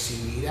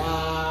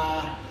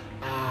agresividad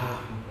a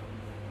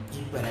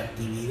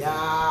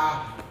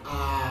hiperactividad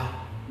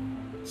a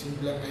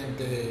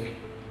simplemente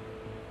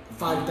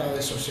falta de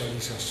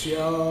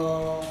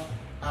socialización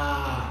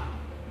a...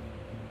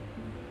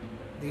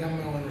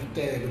 Díganme bueno,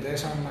 ustedes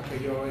saben más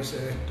que yo a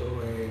veces de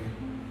esto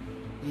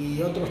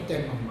y otros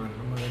temas más,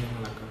 no me vienen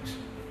a la cabeza.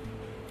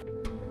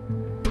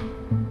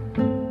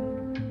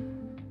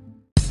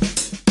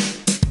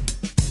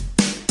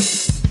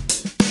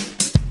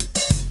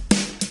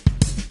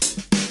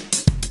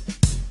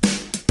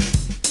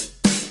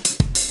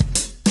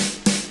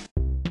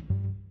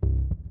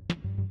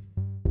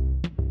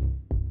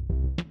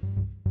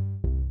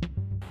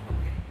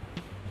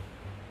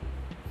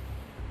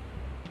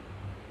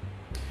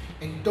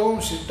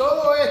 Entonces,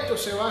 todo esto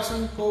se basa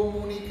en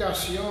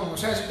comunicación. O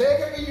sea, si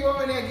ustedes creen que yo voy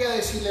a venir aquí a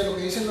decirle lo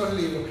que dicen los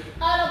libros,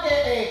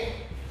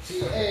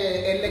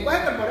 el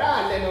lenguaje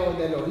corporal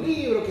de los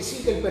libros, que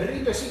sí, que el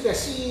perrito existe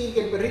así,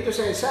 que el perrito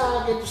se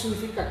deshaga, que esto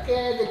significa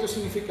qué, que esto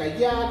significa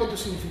allá, que esto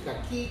significa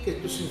aquí, que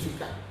esto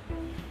significa...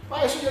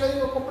 Para eso yo les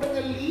digo, compren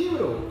el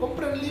libro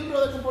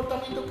de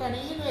comportamiento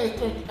canino, de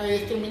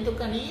adiestramiento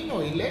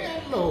canino y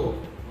léanlo.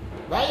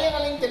 Vayan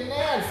al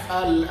internet,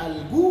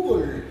 al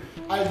Google,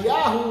 al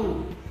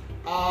Yahoo,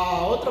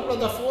 a otra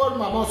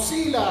plataforma,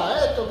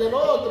 Mozilla, esto, que lo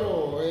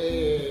otro,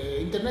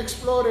 Internet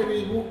Explorer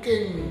y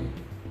busquen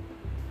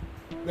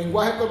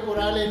lenguaje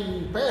corporal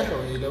en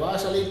perro y le va a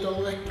salir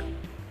todo esto.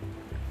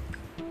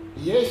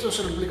 Y eso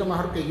se lo explica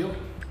mejor que yo.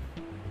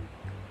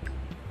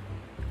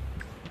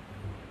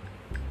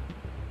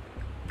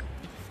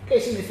 ¿Qué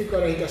significa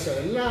orejita hacia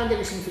adelante?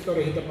 ¿Qué significa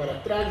orejita para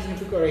atrás? ¿Qué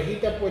significa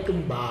orejita pues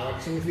tumbada?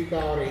 ¿Qué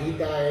significa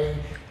orejita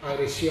en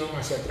agresión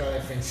hacia atrás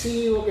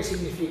defensivo? ¿Qué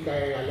significa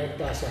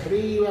alerta hacia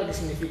arriba? ¿Qué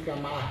significa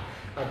más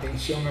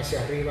atención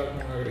hacia arriba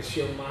con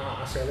agresión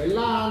más hacia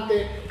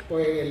adelante?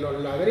 Pues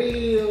los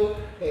ladridos,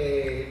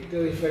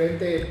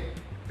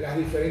 las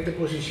diferentes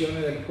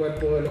posiciones del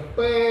cuerpo de los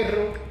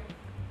perros,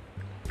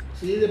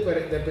 ¿sí?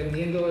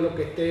 Dependiendo de lo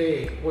que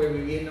esté pues,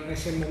 viviendo en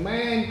ese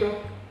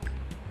momento.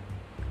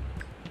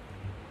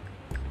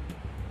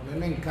 A mí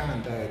me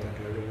encanta esto en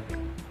realidad.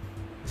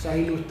 Esas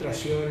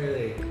ilustraciones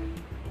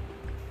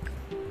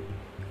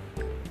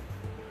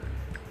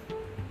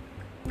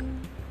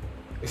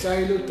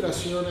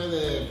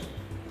de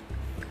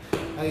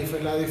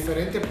las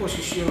diferentes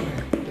posiciones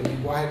del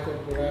lenguaje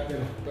corporal de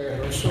los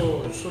perros,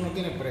 eso no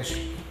tiene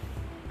precio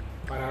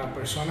para las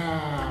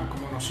personas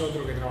como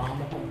nosotros que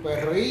trabajamos con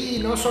perros, y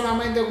no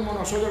solamente como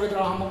nosotros que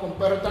trabajamos con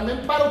perros,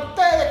 también para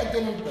ustedes que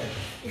tienen perros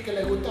y que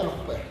les gustan los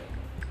perros.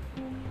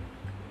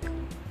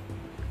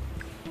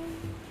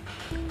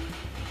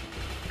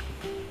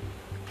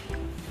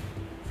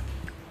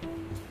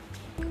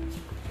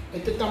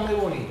 Este está muy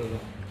bonito, ¿no?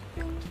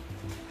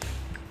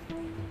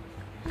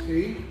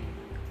 ¿Sí?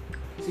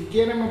 Si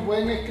quieren me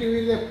pueden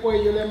escribir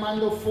después, yo les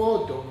mando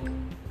fotos.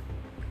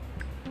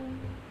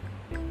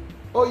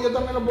 O yo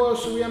también lo puedo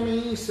subir a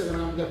mi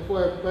Instagram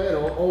después,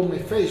 o mi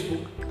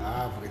Facebook.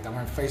 Porque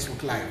estamos en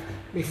Facebook Live.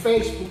 Mi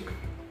Facebook.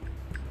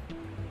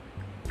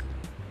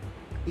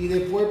 Y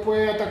después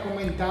pues hasta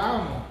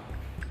comentamos.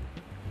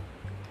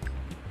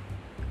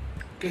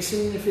 ¿Qué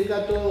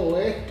significa todo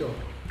esto?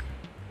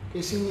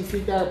 ¿Qué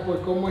significa, pues,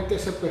 cómo está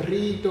ese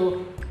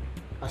perrito,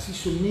 así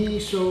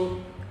sumiso,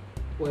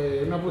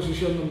 pues, una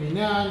posición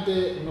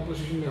dominante, una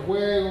posición de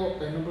juego,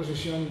 una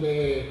posición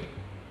de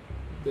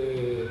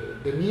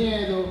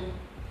miedo?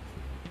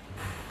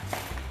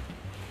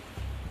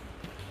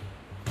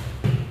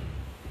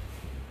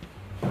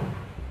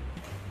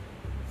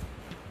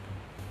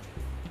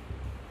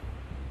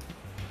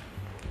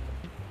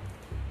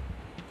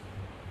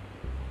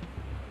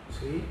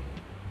 ¿sí?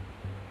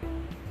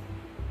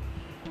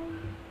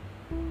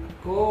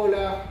 La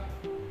cola,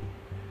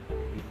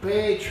 el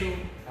pecho,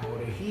 las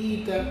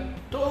orejitas,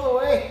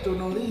 todo esto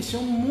nos dice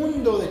un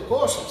mundo de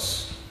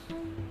cosas.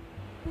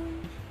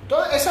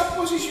 Todas esas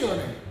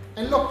posiciones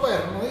en los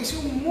perros nos dice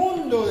un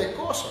mundo de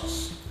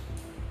cosas.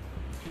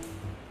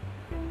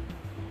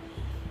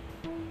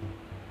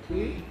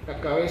 ¿Sí? La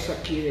cabeza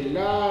aquí del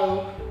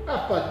lado,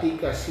 las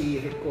paticas así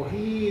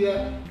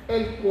recogidas,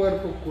 el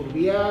cuerpo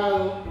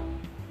curviado,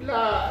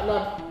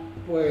 la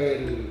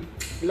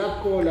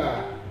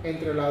cola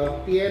entre las dos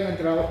piernas,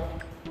 entre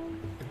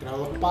las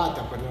dos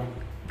patas, perdón,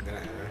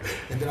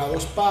 entre las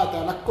dos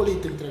patas, la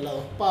colita entre las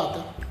dos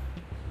patas,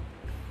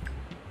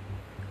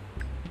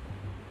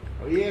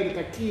 abierta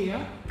aquí, ¿eh?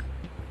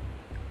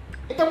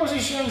 Esta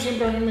posición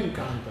siempre a mí me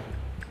encanta.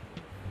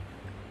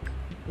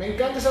 Me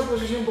encanta esa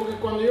posición porque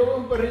cuando yo veo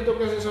un perrito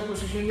que hace esa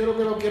posición, yo lo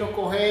que lo quiero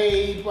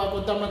coger y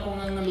acostarme con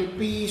él en el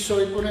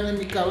piso y ponerle en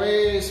mi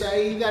cabeza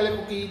y darle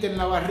boquillita en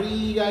la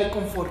barriga y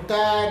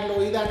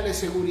confortarlo y darle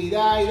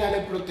seguridad y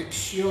darle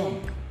protección.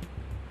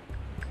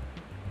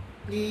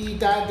 Y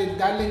darle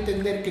a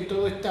entender que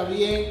todo está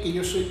bien, que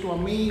yo soy tu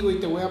amigo y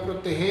te voy a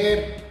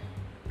proteger.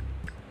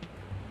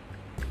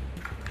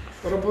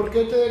 Pero ¿por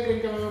qué ustedes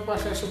creen que a mí me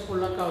pasa eso por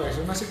la cabeza?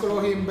 Una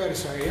psicología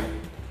inversa, ¿ya?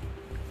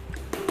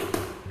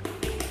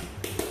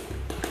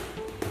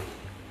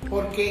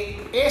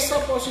 Porque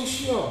esa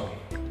posición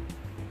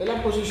es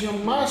la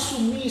posición más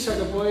sumisa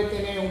que puede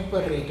tener un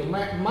perrito.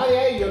 Más de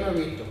ahí yo no he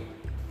visto.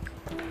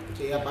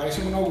 Sí,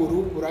 aparecen unos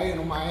gurús por ahí,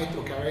 unos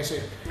maestros que a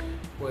veces,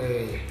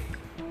 pues,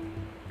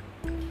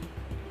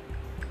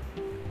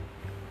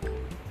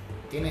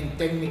 tienen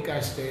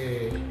técnicas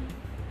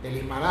del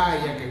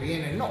Himalaya que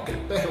vienen, no, que el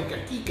perro que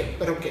aquí, que el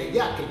perro que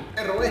allá, que el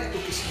perro esto,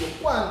 que si yo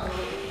cuánto.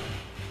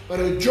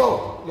 Pero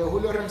yo, Leo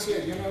Julio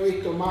Rancière, yo no he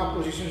visto más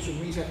posición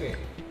sumisa que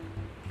esta.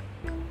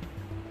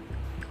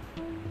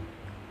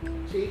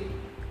 ¿Sí?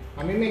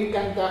 A mí me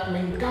encanta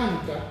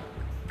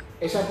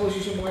esa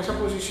posición. Con esa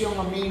posición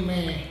a mí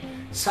me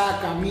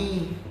saca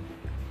mi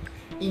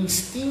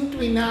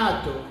instinto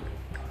innato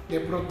de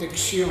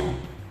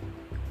protección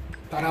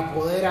para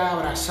poder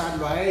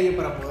abrazarlo a ellos,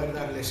 para poder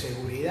darle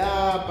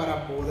seguridad,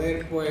 para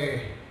poder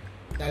pues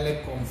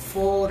darle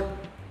confort.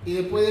 Y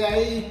después de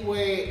ahí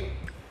pues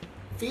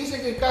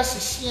fíjense que casi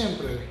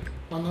siempre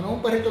cuando no es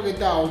un perrito que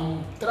está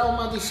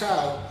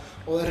traumatizado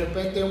o de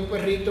repente un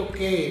perrito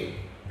que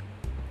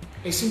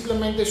es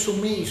simplemente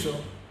sumiso,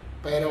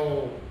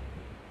 pero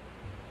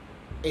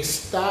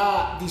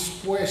está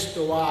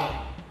dispuesto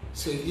a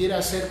seguir a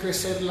hacer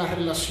crecer la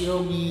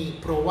relación y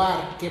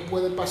probar qué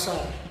puede pasar.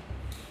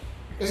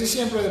 Ese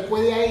siempre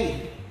después de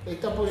ahí, de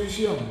esta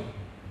posición,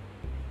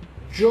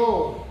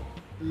 yo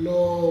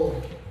lo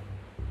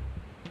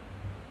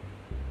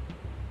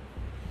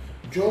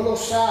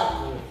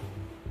saco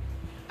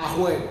a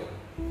juego.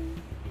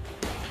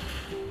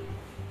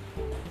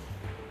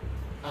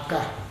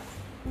 Acá.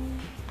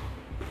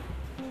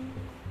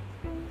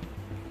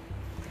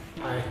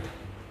 A esta.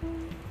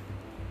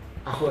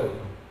 A juego.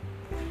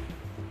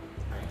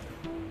 A esta.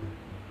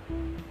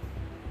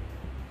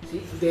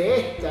 ¿Sí? De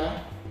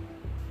esta,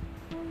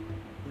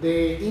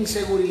 de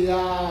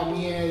inseguridad,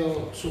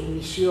 miedo,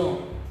 sumisión,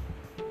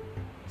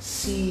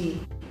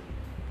 si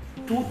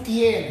tú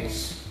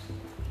tienes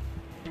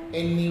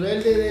el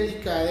nivel de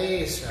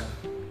delicadeza,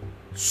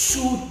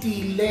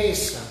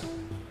 sutileza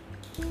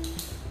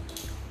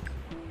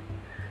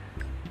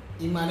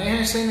y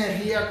manejas esa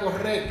energía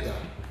correcta,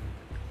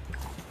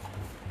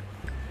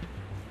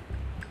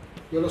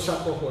 yo lo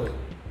saco a juego.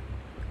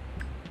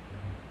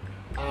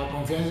 A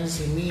confianza en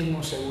sí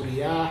mismo,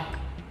 seguridad.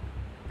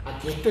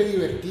 Aquí estoy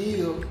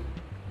divertido.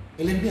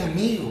 Él es mi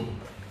amigo.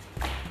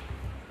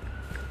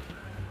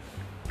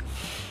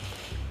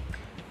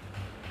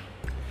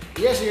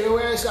 Y eso yo le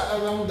voy a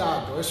dar un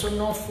dato. Eso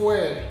no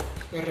fue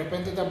de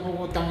repente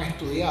tampoco tan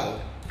estudiado.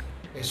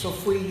 Eso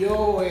fui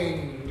yo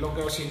en lo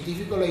que los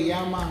científicos le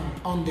llaman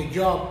on the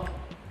job.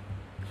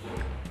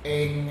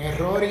 En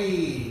error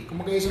y,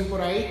 ¿cómo que dicen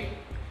por ahí?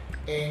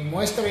 En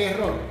muestra y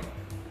error.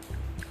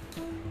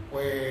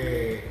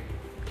 Pues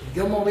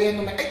yo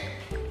moviéndome,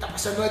 está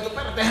pasando esto,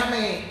 pero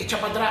déjame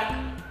echar para atrás,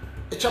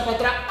 está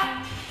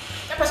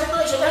pasando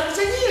eso, déjame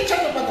seguir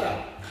echando para atrás.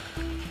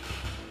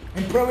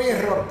 En prueba y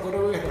error que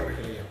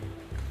le llamo.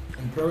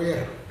 En prueba y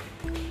error.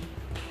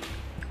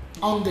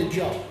 On the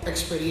job,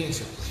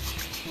 experiencia.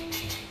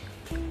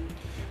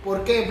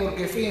 ¿Por qué?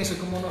 Porque fíjense,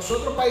 como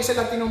nosotros países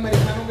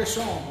latinoamericanos que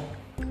somos,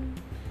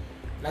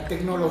 la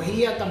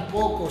tecnología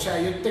tampoco, o sea,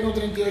 yo tengo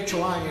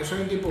 38 años,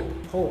 soy un tipo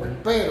joven,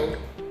 pero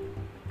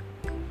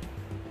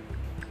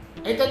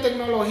esta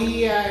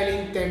tecnología,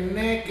 el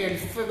internet,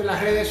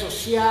 las redes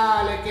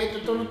sociales, que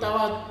esto no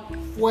estaba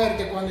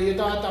fuerte cuando yo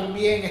estaba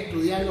también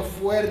estudiando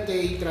fuerte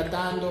y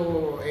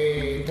tratando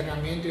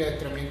entrenamiento y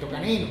adiestramiento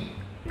canino.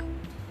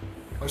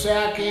 O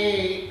sea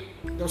que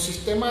los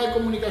sistemas de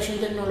comunicación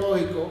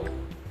tecnológico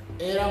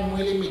eran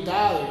muy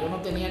limitados. Yo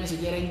no tenía ni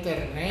siquiera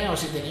internet, o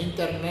si tenía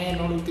internet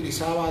no lo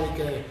utilizaba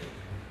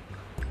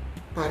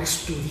para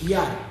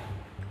estudiar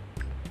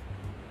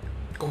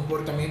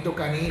comportamiento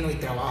canino y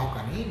trabajo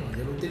canino.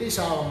 Yo lo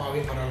utilizaba más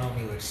bien para la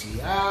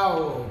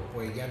universidad o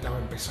pues ya estaba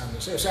empezando a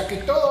hacer. O sea que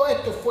todo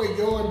esto fue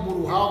yo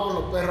emburujado con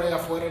los perros allá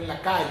afuera en la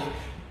calle,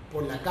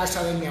 por la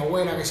casa de mi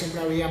abuela, que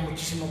siempre había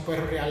muchísimos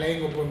perros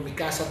realengos, por mi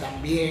casa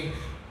también,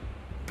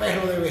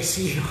 perro de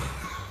vecino.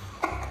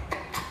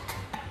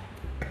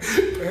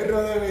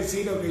 Perro de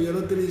vecino que yo lo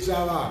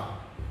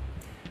utilizaba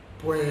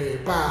pues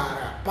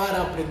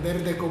para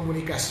aprender de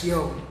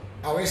comunicación.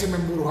 A veces me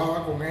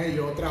embrujaba con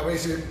ellos, otras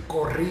veces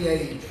corría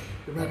y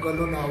yo me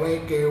acuerdo una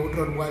vez que un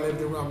Rottweiler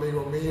de un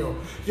amigo mío,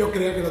 yo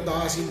creía que lo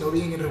estaba haciendo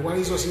bien y el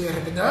Rottweiler hizo así de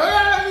repente,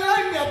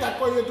 ¡ay! Me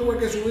atacó, yo tuve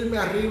que subirme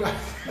arriba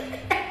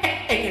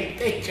en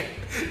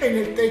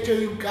el techo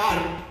de un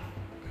carro.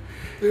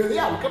 Y yo,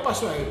 diablo, ¿qué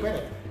pasó ahí?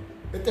 Espérate,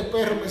 este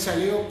perro me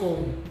salió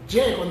con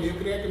Y cuando yo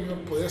creía que me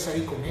podía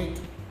salir con X.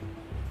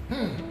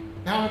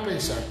 Déjame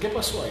pensar, ¿qué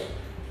pasó ahí?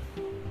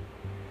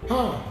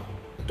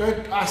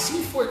 Entonces,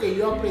 así fue que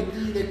yo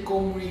aprendí de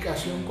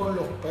comunicación con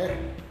los perros.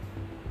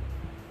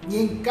 Y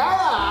en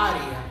cada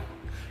área,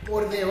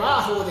 por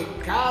debajo de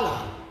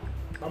cada,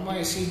 vamos a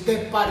decir,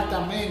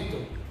 departamento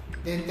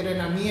de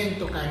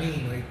entrenamiento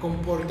canino y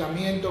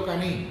comportamiento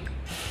canino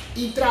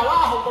y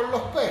trabajo con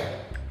los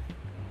perros,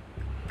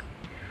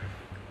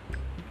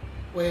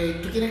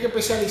 pues tú tienes que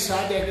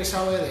especializarte, hay que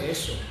saber de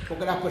eso.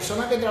 Porque las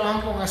personas que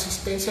trabajan con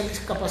asistencia al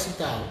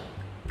discapacitado,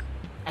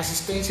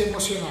 asistencia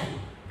emocional,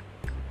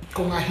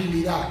 con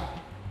agilidad,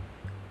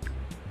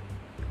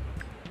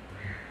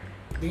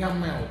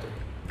 díganme otro,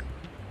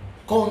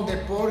 con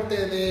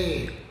deporte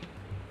de,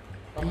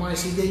 vamos a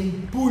decir, de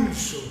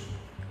impulso,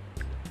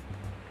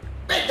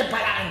 vete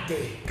para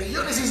adelante, que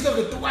yo necesito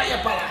que tú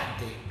vayas para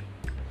adelante,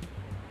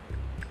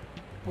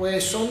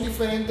 pues son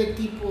diferentes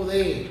tipos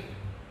de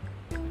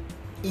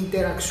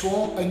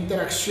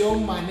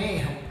interacción,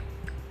 manejo,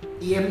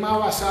 y es más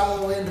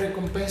basado en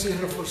recompensa y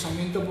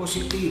reforzamiento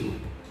positivo,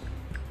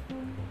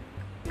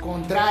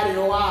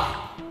 contrario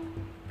a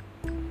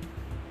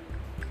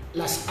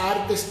las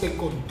artes de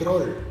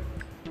control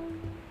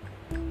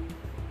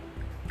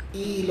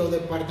y los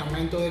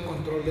departamentos de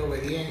control de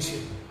obediencia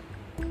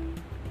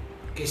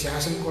que se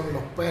hacen con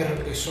los perros,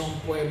 que son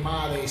pues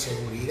más de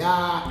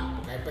seguridad,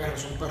 porque hay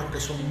perros, son perros que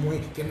son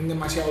tienen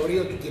demasiado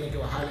brío, tú tienes que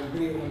bajar el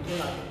brío,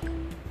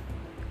 controlarlo.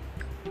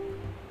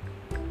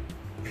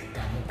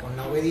 Estamos con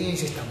la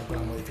obediencia, estamos con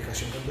la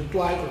modificación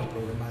conductual, con los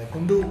problemas de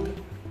conducta.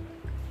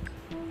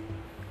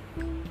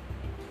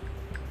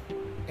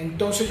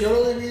 Entonces yo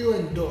lo divido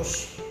en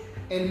dos.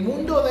 El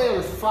mundo de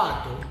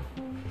olfato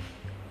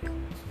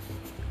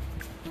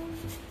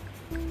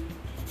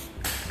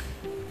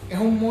es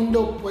un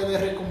mundo pues, de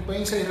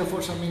recompensa y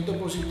reforzamiento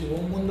positivo,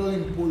 un mundo de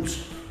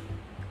impulso.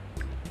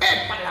 Ve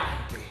para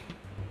adelante,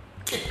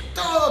 que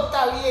todo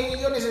está bien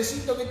y yo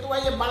necesito que tú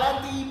vayas para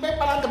adelante y ve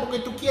para adelante porque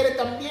tú quieres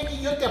también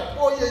y yo te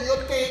apoyo,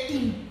 yo te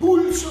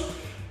impulso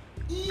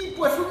y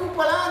pues fuimos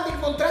para adelante,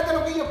 encontraste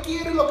lo que yo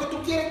quiero y lo que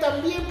tú quieres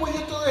también, pues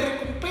yo te doy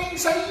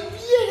recompensa y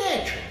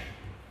bien hecho.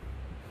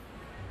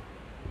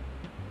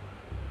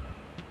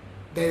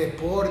 De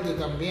deporte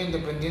también,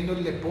 dependiendo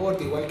del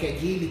deporte, igual que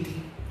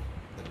agility,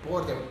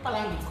 deporte,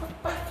 para adelante.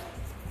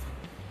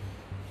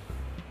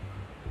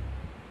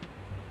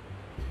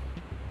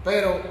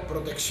 Pero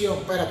protección,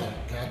 espérate,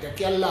 quédate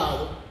aquí al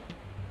lado,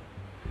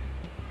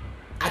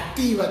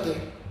 actívate,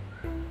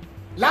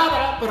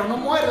 ladra, pero no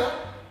muerda,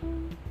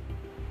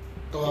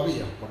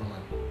 todavía, por lo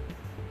menos.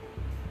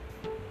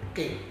 Ok,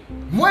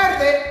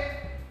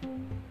 muerde,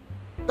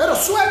 pero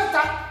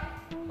suelta,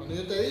 cuando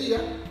yo te diga.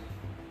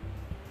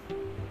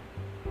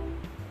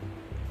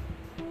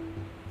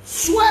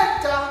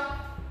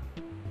 Suelta,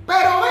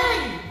 pero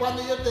ven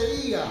cuando yo te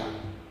diga.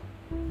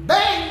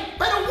 Ven,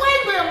 pero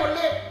vuelve a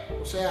morder.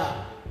 O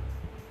sea,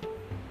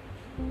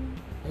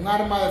 un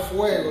arma de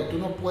fuego, tú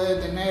no puedes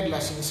tenerla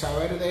sin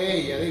saber de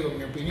ella, digo, en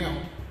mi opinión.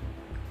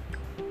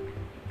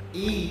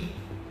 Y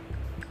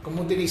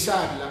cómo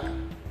utilizarla.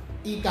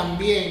 Y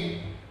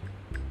también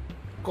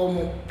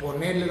cómo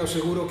ponerle lo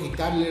seguro,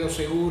 quitarle lo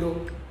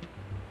seguro.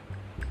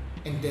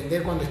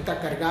 Entender cuando está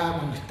cargada,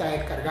 cuando está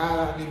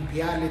descargada,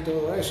 limpiarle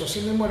todo eso.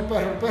 Así mismo el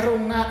perro es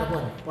un arma,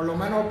 bueno, por lo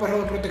menos el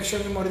perro de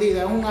protección y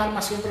mordida, es un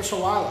arma siempre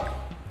sobada,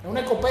 es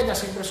una escopeta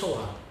siempre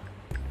sobada.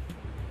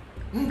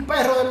 Un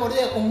perro de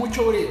mordida con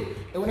mucho brío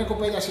es una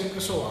escopeta siempre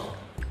sobada.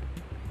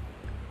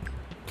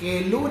 Que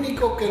el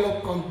único que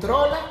lo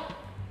controla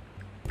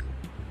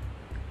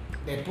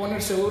le pone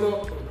el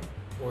seguro,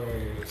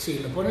 pues sí,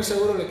 le pone el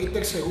seguro, le quita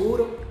el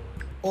seguro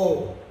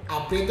o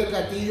aprieta el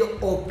gatillo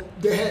o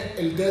deja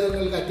el dedo en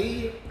el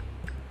gatillo,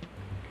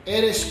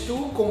 eres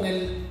tú con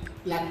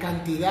la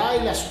cantidad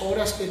y las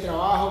horas de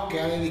trabajo que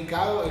ha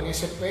dedicado en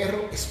ese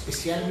perro,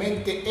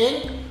 especialmente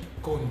en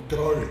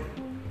control.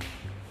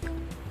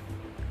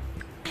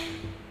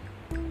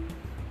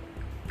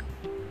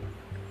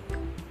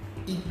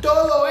 Y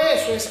todo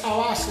eso es a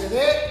base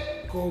de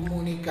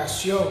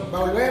comunicación.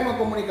 Volvemos a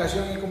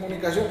comunicación y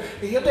comunicación.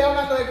 Y yo estoy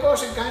hablando de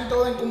cosas que caen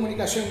todas en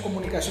comunicación.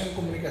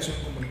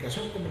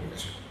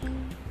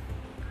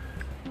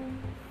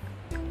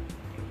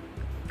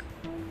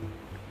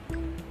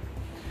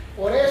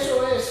 Por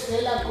eso es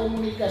que la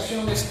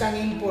comunicación es tan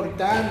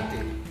importante.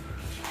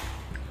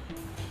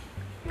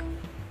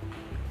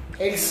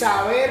 El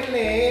saber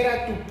leer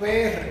a tu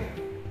perro,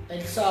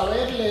 el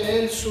saber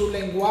leer su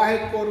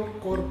lenguaje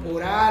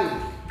corporal,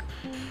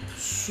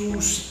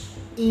 sus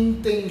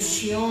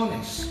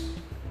intenciones,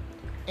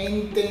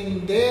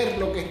 entender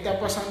lo que está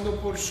pasando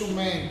por su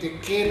mente,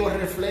 que lo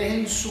refleje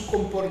en su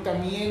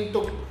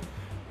comportamiento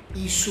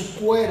y su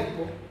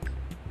cuerpo,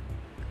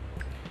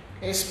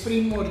 es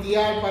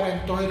primordial para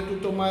entonces tú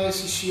tomar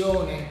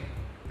decisiones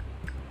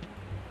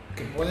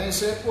que pueden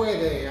ser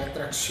pues de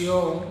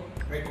atracción,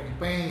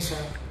 recompensa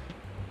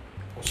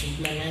o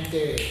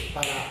simplemente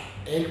para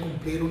él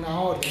cumplir una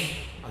orden,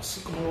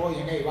 así como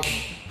oyen, hey, vamos,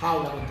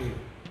 jaula contigo,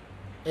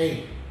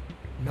 hey,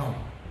 no,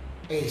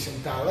 hey,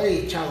 sentado,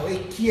 hey, echado,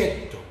 hey,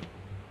 quieto,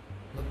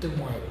 no te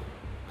muevas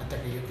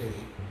hasta que yo te diga,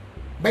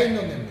 ven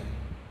donde mí,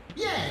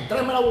 bien,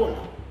 tráeme la bola.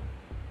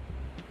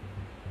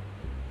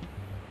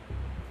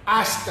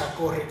 Hasta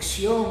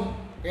corrección,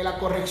 que la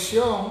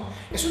corrección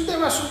es un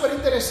tema súper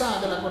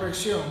interesante, la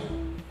corrección,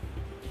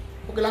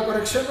 porque la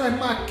corrección no es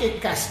más que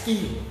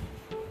castigo,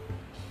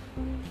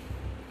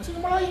 así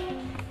como lo hay.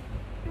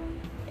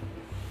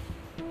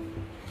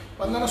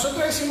 Cuando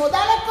nosotros decimos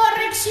dale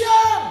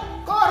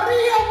corrección,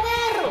 corrige al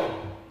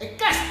perro,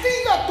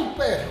 castiga a tu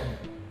perro,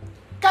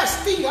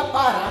 castiga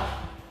para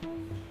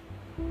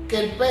que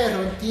el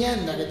perro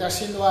entienda que está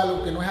haciendo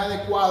algo que no es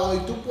adecuado y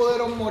tú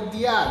poder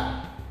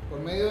moldear por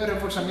medio de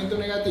reforzamiento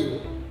negativo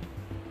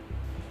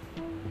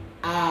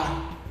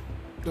a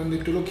donde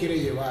tú lo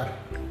quieres llevar.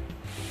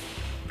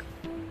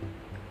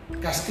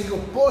 Castigo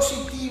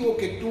positivo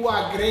que tú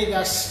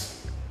agregas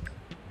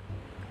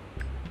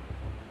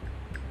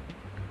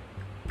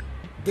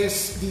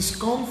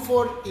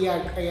discomfort y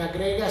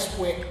agregas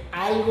pues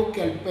algo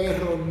que al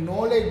perro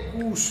no le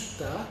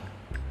gusta,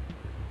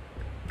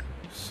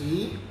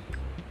 ¿sí?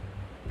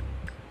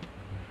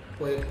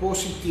 Pues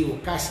positivo,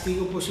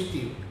 castigo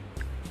positivo.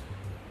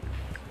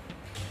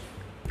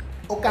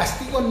 O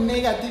castigo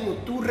negativo,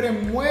 tú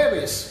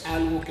remueves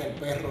algo que al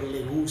perro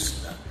le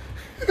gusta.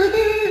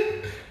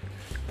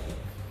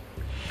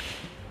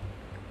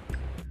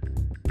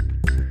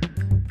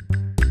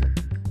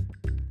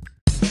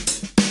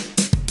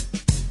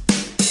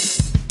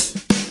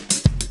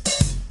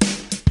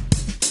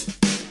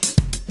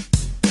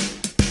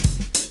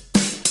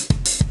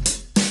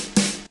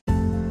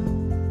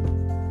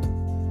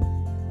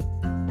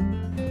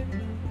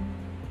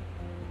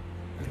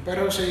 El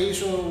perro se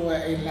hizo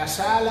en la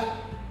sala,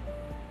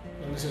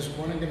 donde se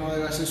supone que no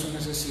debe hacer sus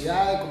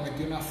necesidades,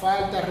 cometió una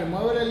falta,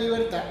 remueve la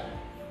libertad.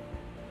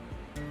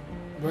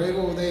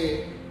 Luego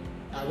de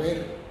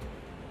haber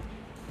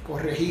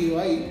corregido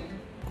ahí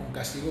con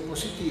castigo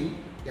positivo,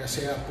 ya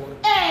sea por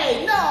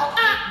 ¡ey, no! ¡Ah,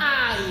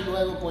 ah! Y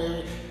luego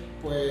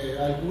pues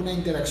alguna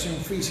interacción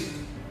física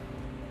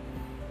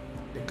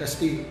de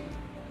castigo.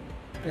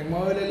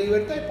 Remueve la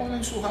libertad y ponle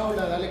en su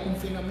jaula, dale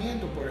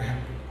confinamiento, por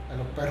ejemplo. A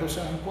los perros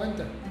se dan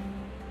cuenta.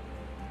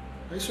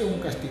 Eso es un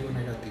castigo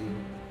negativo.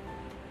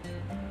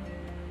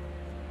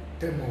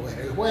 Remover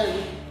el juego,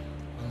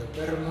 cuando el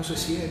perro no se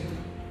siente.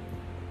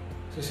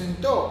 Se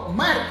sentó,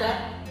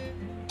 marca,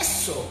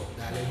 eso,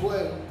 dale el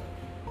juego.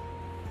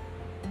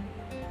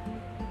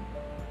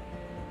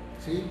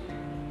 ¿Sí?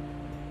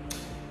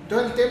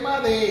 Entonces el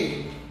tema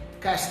de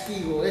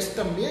castigo es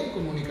también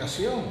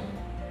comunicación.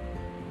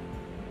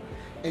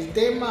 El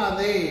tema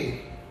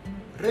de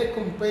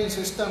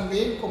recompensa es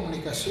también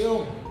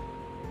comunicación.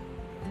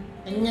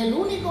 En el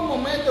único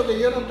momento que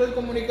yo no estoy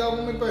comunicado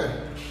con mi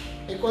perro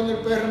es cuando el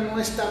perro no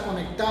está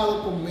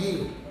conectado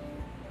conmigo.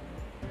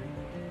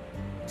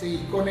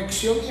 Sí,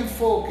 conexión y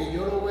enfoque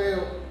yo lo veo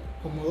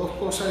como dos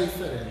cosas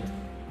diferentes.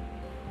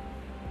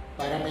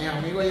 Para mis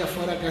amigos allá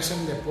afuera que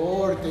hacen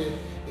deporte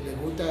y les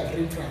gusta el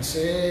ring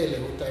francés,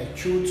 les gusta el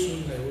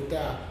Schutzhund, les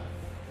gusta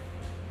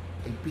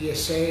el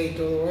PSA y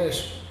todo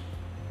eso.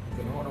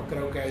 Aunque no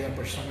creo que haya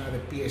personas de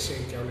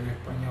PSA que hablen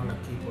español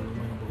aquí, por lo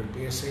menos,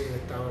 porque el PSA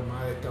es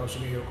más de Estados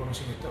Unidos, yo lo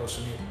conocí en Estados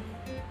Unidos.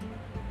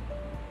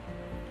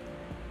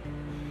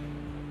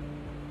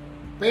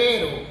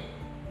 Pero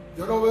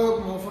yo lo veo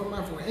como forma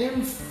de enfoque.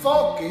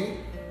 Enfoque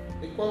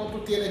es cuando tú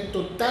tienes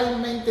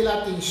totalmente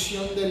la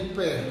atención del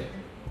perro.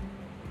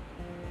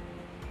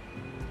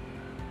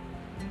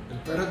 El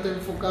perro está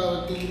enfocado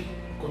en ti,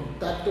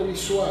 contacto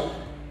visual.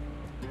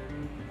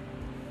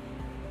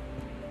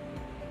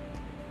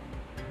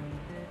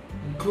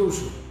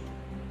 Incluso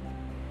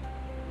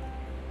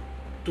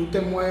tú te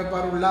mueves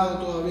para un lado,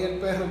 todavía el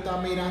perro está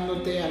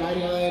mirándote al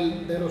área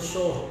de los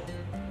ojos.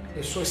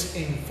 Eso es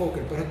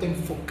enfoque, el perro está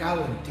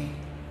enfocado en ti.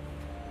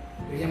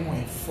 Yo llamo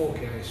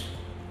enfoque a eso.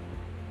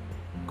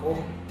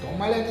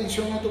 Toma la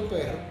atención a tu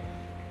perro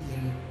y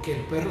en que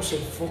el perro se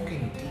enfoque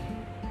en ti.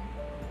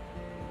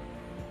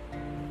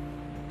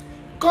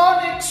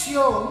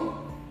 Conexión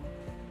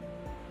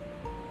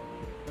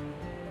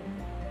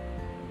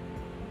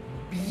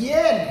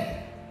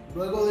viene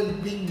luego del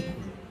vínculo.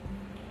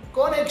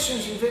 Conexión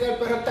significa que el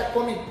perro está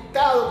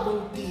conectado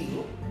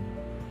contigo,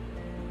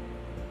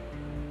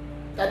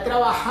 está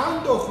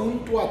trabajando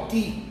junto a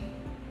ti.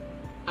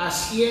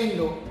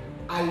 haciendo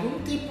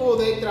algún tipo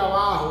de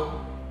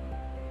trabajo,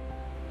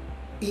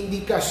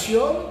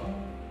 indicación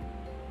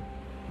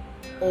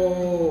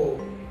o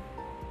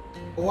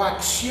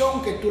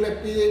acción que tú le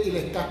pides y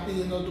le estás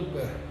pidiendo a tu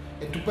perro.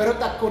 Tu perro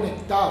está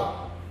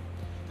conectado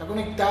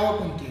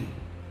contigo.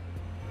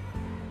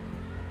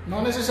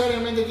 No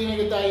necesariamente tiene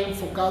que estar ahí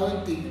enfocado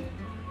en ti,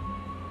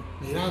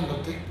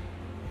 mirándote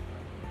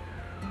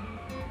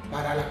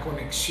para la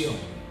conexión.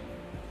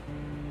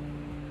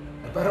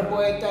 El perro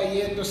puede estar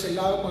yéndose al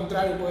lado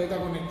contrario, puede estar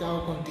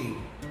conectado contigo.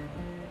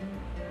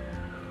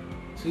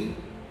 ¿Sí?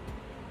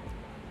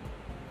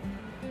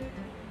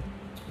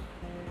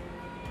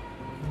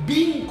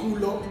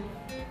 Vínculo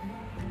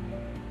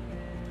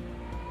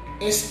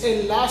es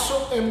el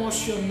lazo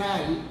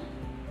emocional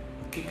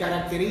que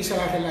caracteriza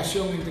la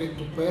relación entre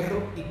tu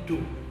perro y tú,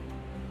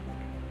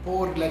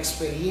 por la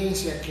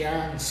experiencia que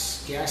ha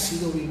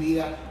sido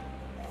vivida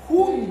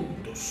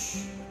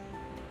juntos.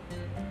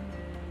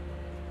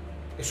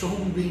 Eso es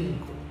un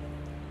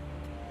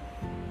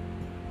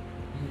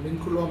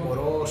vínculo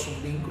amoroso,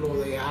 un vínculo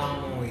de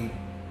amo y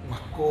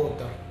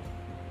mascota.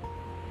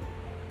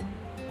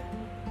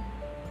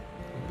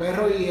 El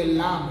perro y el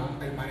amo,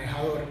 el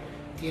manejador,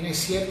 tiene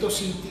cierto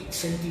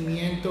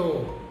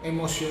sentimiento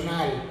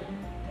emocional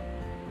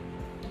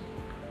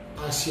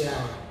hacia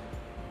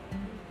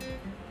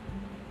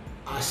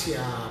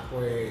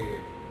pues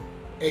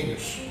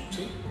ellos,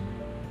 ¿sí?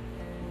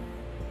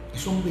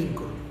 Es un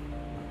vínculo.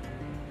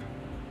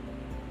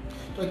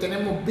 Entonces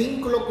tenemos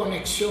vínculo,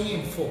 conexión y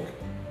enfoque.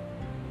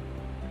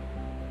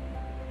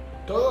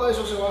 Todo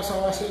eso se basa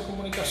a base de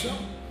comunicación.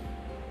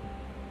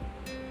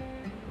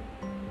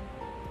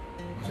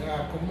 O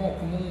sea, ¿cómo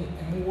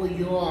voy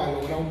yo a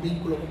lograr un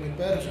vínculo con mi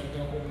perro si no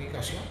tengo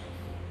comunicación?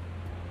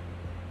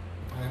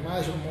 Además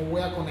de eso, ¿cómo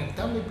voy a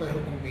conectar mi perro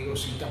conmigo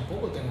si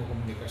tampoco tengo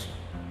comunicación?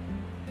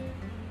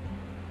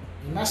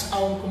 Y más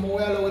aún, ¿cómo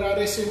voy a lograr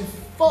ese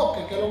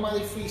enfoque, que es lo más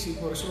difícil?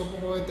 Por eso lo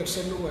pongo en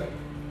tercer lugar.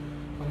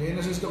 Cuando yo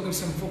necesito que él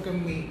se enfoque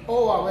en mí,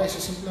 o a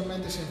veces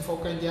simplemente se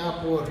enfocan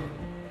ya por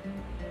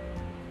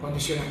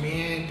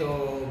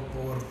condicionamiento,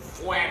 por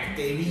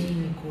fuerte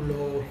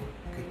vínculo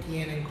que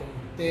tienen con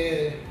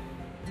ustedes.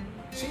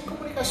 Sin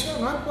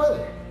comunicación no se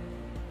puede.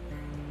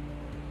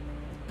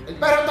 El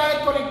perro está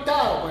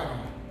desconectado, bueno,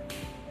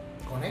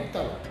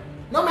 conéctalo.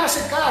 No me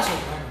hace caso,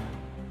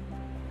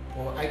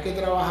 bueno, pues hay que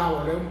trabajar,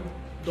 volver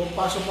 2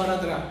 pasos para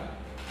atrás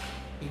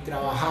y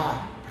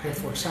trabajar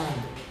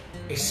reforzando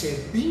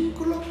ese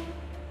vínculo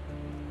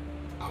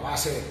a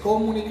base de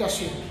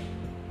comunicación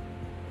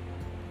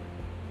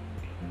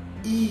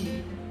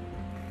y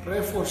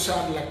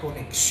reforzar la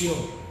conexión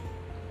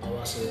a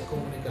base de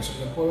comunicación.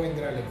 Después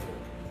vendrá el enfoque.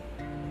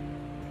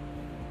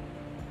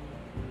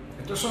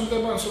 Estos son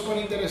temas súper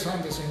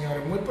interesantes,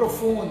 señores, muy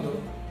profundos.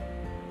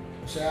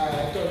 O sea,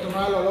 esto no es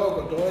a lo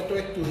loco, todo esto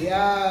es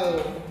estudiado,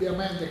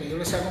 obviamente, que yo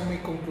le saco mis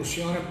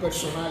conclusiones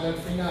personales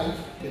al final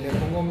y le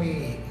pongo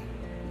mi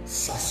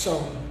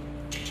sazón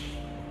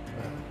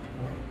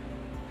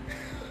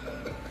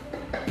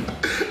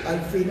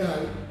al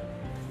final,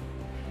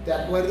 de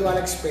acuerdo a la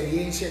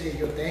experiencia que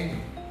yo tengo.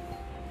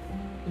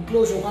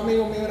 Incluso un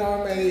amigo mío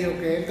una vez me dijo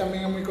que él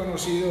también es muy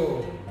conocido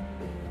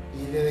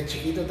y desde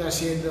chiquito está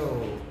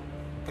haciendo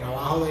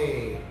trabajo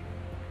de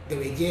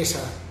belleza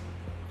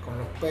con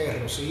los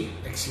perros, ¿sí?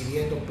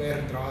 Exhibiendo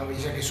perros, trabajo de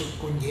belleza, que eso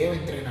conlleva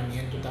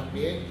entrenamiento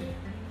también.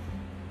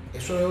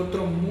 Eso es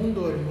otro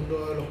mundo del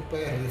mundo de los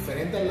perros,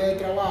 diferente al de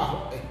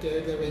trabajo, este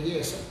es de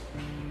belleza.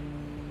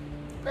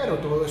 Pero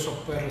todos esos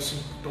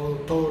perros,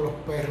 todos los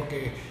perros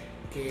que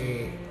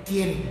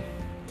tienen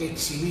que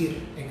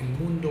exhibir en el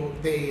mundo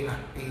de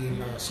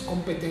las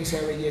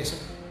competencias de belleza,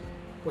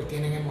 pues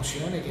tienen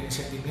emociones, tienen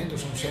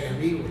sentimientos, son seres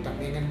vivos,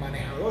 también el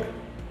manejador.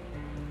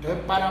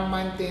 Entonces, para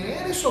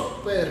mantener esos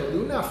perros de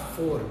una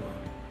forma,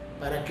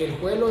 para que el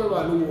juez lo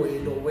evalúe y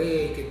lo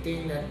vea, que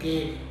tenga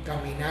que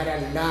caminar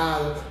al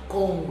lado,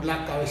 con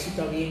la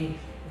cabecita bien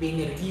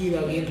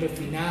erguida, bien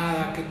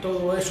refinada, que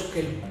todo eso, que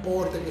el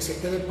porte, que se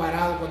quede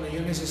parado cuando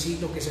yo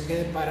necesito que se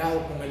quede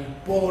parado con el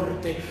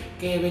porte,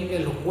 que venga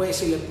el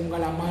juez y le ponga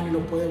la mano y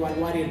lo puede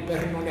evaluar y el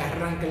perro no le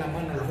arranque la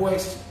mano al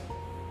juez.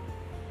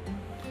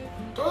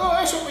 Todo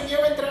eso me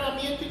lleva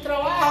entrenamiento y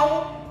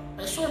trabajo.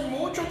 Eso es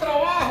mucho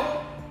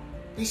trabajo,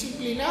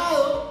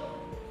 disciplinado,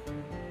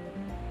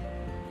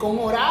 con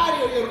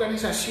horario y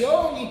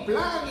organización y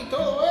plan y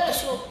todo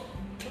eso.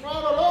 Yo no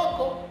hago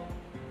loco.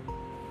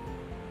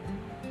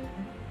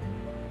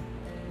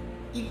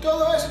 Y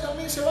todo eso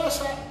también se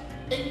basa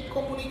en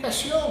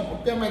comunicación.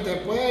 Obviamente,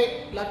 después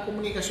de la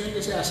comunicación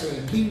que se hace,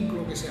 del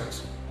vínculo que se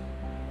hace,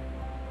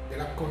 de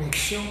la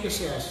conexión que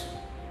se hace,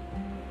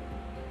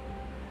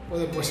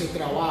 pues después se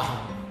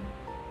trabaja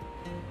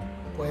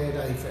pues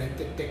las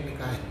diferentes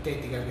técnicas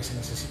estéticas que se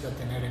necesita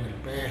tener en el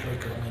perro, y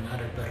que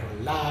caminar el perro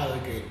al lado, y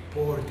que el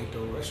porte y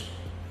todo eso.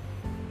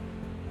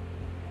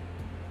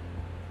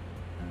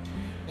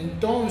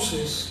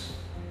 Entonces,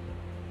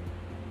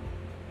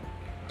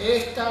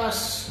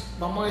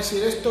 vamos a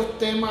decir, estos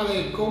temas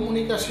de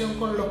comunicación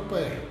con los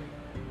perros,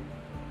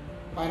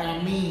 para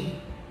mí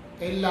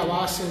es la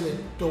base de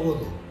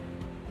todo.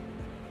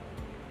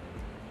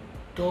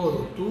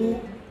 Todo. Tú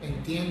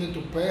entiendes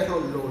tu perro,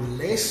 lo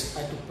lees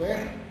a tu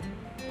perro,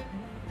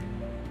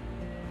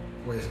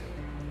 pues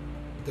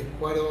de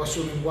acuerdo a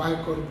su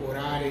lenguaje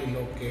corporal y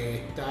lo que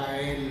está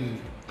él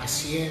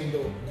haciendo,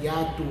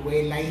 ya tú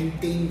ves la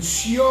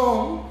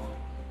intención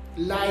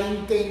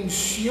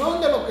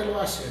de lo que él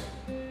va a hacer.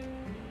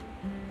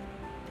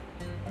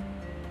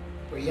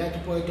 Pues ya tú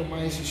puedes tomar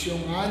decisión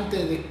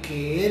antes de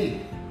que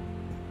él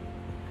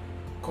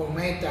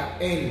cometa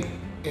el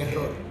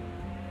error.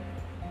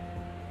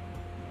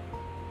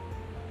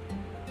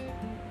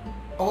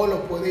 O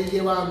lo puedes ir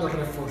llevando,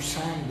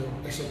 reforzando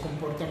ese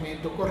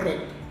comportamiento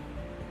correcto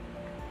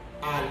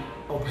al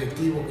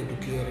objetivo que tú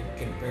quieres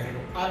que el perro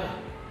haga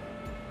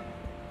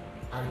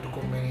a tu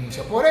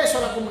conveniencia. Por eso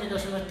la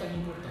comunicación es tan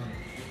importante.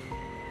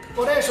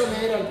 Por eso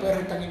leer al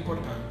perro es tan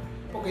importante.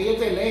 Porque ellos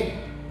te leen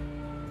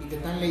y te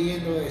están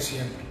leyendo desde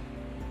siempre.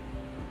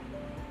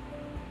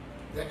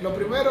 Los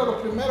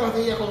primeros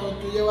días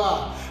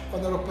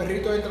cuando los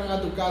perritos entran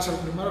a tu casa, lo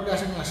primero que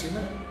hacen es así,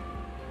 ¿no?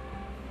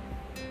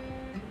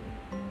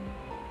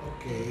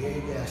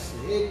 Ella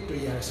hace esto,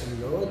 ella hace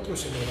lo otro,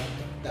 se levanta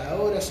a esta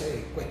hora,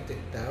 se cuesta a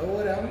esta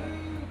hora,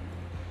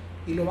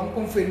 y lo van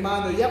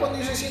confirmando. Y ya cuando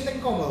ellos se sienten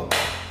cómodos,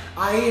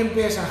 ahí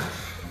empiezan,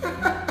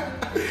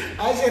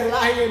 ahí se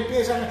relajan y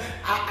empiezan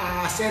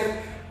a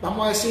hacer,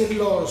 vamos a decir,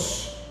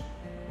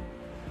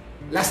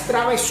 las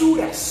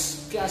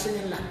travesuras que hacen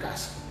en las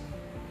casas.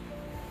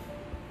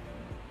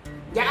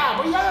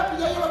 Ya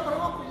yo lo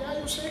conozco, ya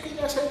yo sé que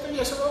ya hace esto y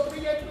hace lo otro,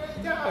 ya,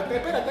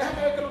 espera,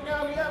 déjame ver qué es lo que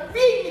hago, ya,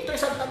 y estoy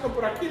saltando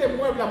por aquí de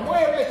mueble a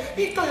mueble,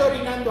 y estoy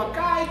orinando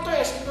acá, y estoy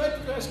haciendo esto,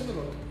 estoy haciendo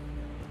lo otro.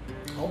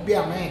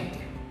 Obviamente,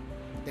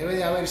 debe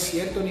de haber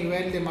cierto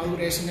nivel de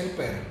madurez en el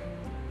perro,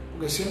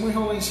 porque si es muy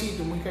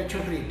jovencito, muy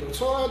cachorrito,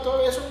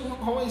 todavía son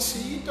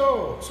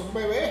jovencitos, son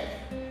bebés.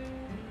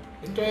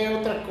 Esto es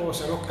otra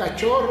cosa, los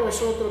cachorros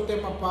es otro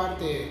tema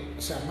aparte,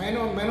 o sea,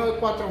 menos de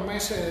 4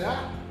 meses de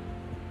edad.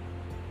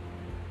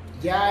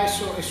 Ya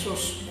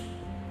esos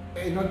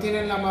no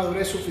tienen la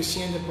madurez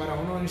suficiente para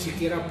uno ni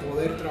siquiera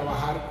poder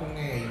trabajar con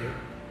ellos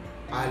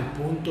al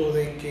punto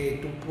de que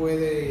tú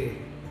puedes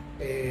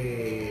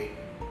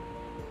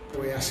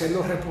pues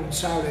hacerlos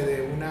responsables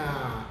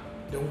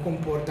de un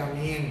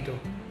comportamiento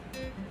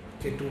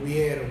que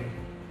tuvieron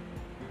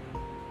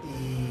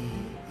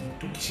y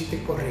tú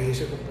quisiste corregir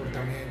ese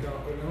comportamiento.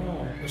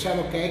 No, o sea,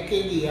 lo que hay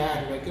que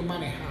guiarlo, hay que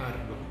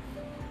manejarlo.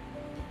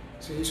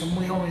 Sí, son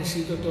muy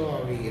jovencitos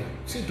todavía.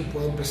 Sí, tú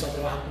puedes empezar a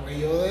trabajar con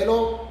ellos de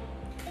los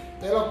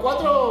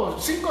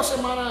 5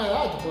 semanas de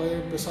edad, tú puedes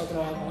empezar a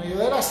trabajar con ellos.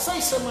 De las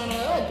 6 semanas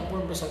de edad, tú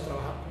puedes empezar a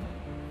trabajar con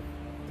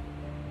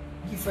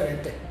ellos.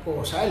 Diferentes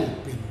cosas, el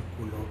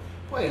vínculo,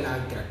 pues la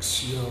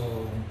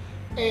atracción,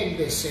 el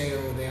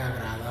deseo de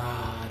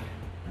agradar,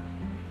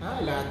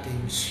 la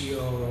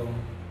atención,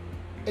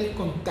 el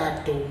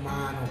contacto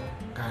humano,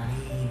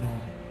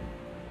 canino.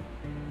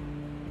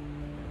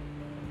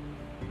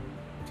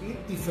 ¿Sí?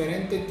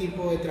 Diferentes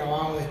tipos de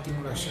trabajo de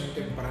estimulación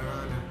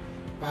temprana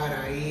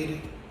para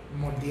ir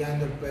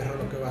moldeando el perro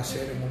lo que va a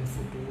hacer en un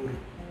futuro.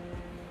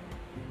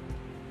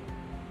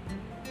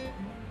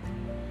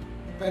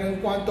 Pero en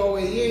cuanto a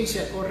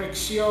obediencia,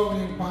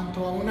 corrección, en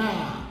cuanto a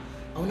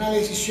una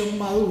decisión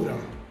madura,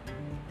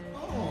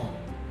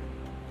 no,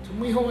 son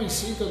muy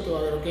jovencitos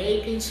todavía, lo que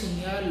hay que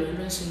enseñarlo,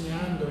 irlo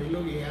enseñando,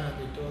 irlo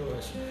guiando y todo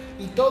eso.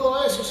 Y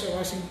todo eso se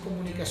basa en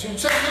comunicación.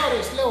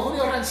 Señores, Leo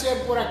Julio Rancier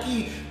por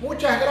aquí.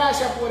 Muchas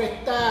gracias por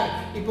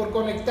estar y por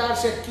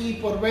conectarse aquí,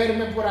 por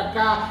verme por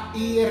acá.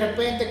 Y de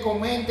repente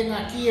comenten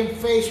aquí en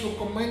Facebook,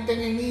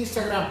 comenten en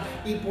Instagram.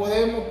 Y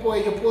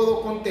yo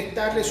puedo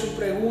contestarles sus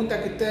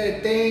preguntas que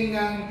ustedes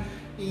tengan.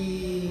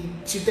 Y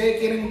si ustedes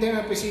quieren un tema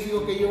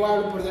específico que yo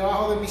hable por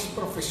debajo de mis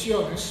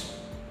profesiones,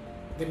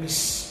 de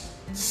mis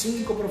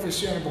 5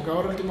 profesiones, porque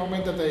ahora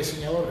últimamente hasta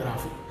diseñador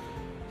gráfico.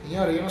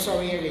 Señores, yo no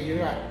sabía que yo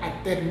iba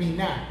a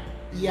terminar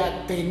y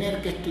a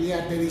tener que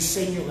estudiar de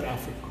diseño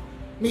gráfico.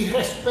 Mi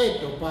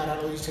respeto para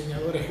los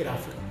diseñadores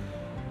gráficos.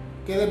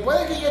 Que después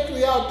de que yo he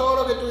estudiado todo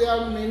lo que he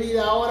estudiado en mi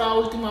vida, ahora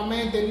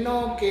últimamente,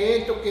 no, que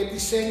esto, que el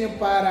diseño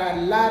para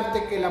el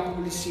arte, que la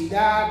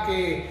publicidad,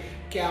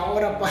 que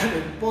ahora para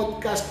el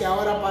podcast, que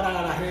ahora para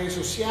las redes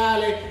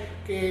sociales,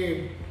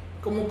 que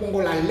cómo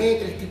pongo las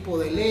letras, el tipo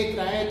de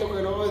letra, esto,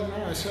 que lo otro,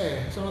 no, eso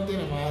no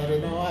tiene madre,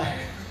 no hay.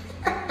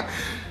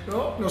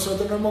 ¿No?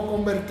 Nosotros nos hemos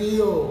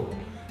convertido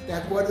de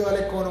acuerdo a la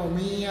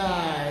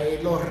economía,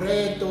 los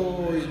retos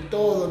y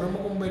todo, nos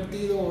hemos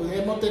convertido,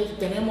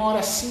 tenemos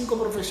ahora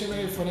 5 profesiones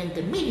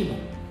diferentes, mínimo.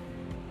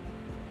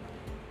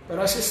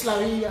 Pero así es la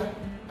vida,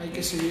 hay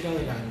que seguir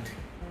adelante.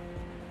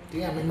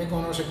 Sí, a mí me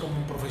conocen como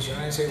un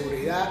profesional de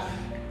seguridad,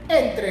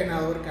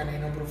 entrenador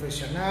canino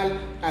profesional,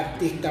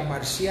 artista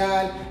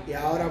marcial y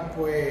ahora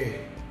pues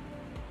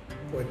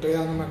estoy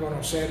dándome a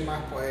conocer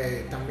más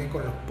pues también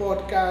con los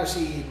podcasts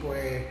y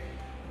pues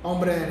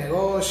hombre de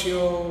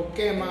negocio,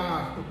 ¿qué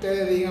más?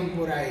 Ustedes digan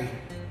por ahí.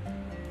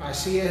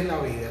 Así es la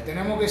vida.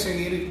 Tenemos que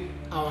seguir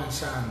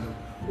avanzando.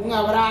 Un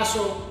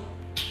abrazo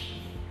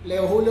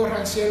Leo Julio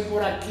Ranciel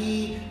por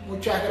aquí,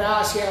 muchas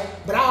gracias.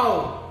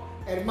 Bravo,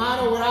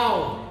 hermano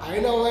Bravo, ahí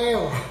lo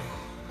veo.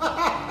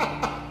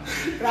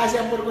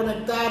 Gracias por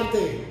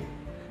conectarte.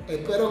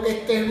 Espero que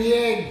estés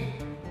bien.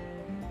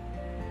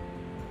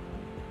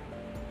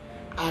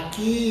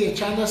 Aquí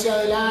echando hacia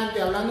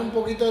adelante, hablando un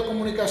poquito de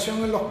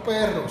comunicación en los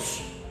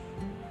perros.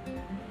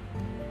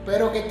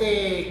 Espero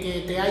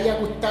que te haya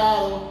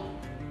gustado.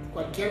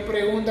 Cualquier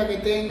pregunta que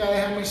tenga,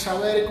 déjame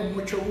saber y con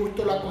mucho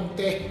gusto la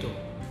contesto.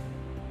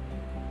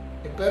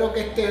 Espero que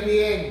estés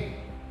bien.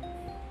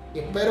 Y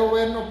espero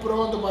vernos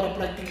pronto para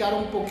practicar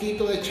un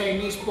poquito de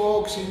Chinese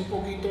boxing, un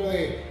poquito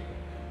de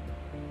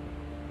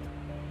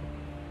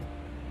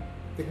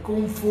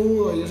Kung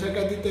Fu. Yo sé que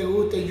a ti te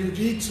gusta, y Jiu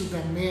Jitsu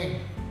también.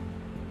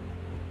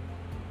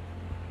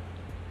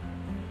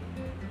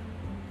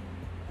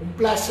 Un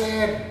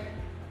placer.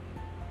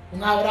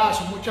 Un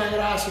abrazo. Muchas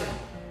gracias.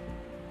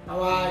 Bye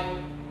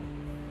bye.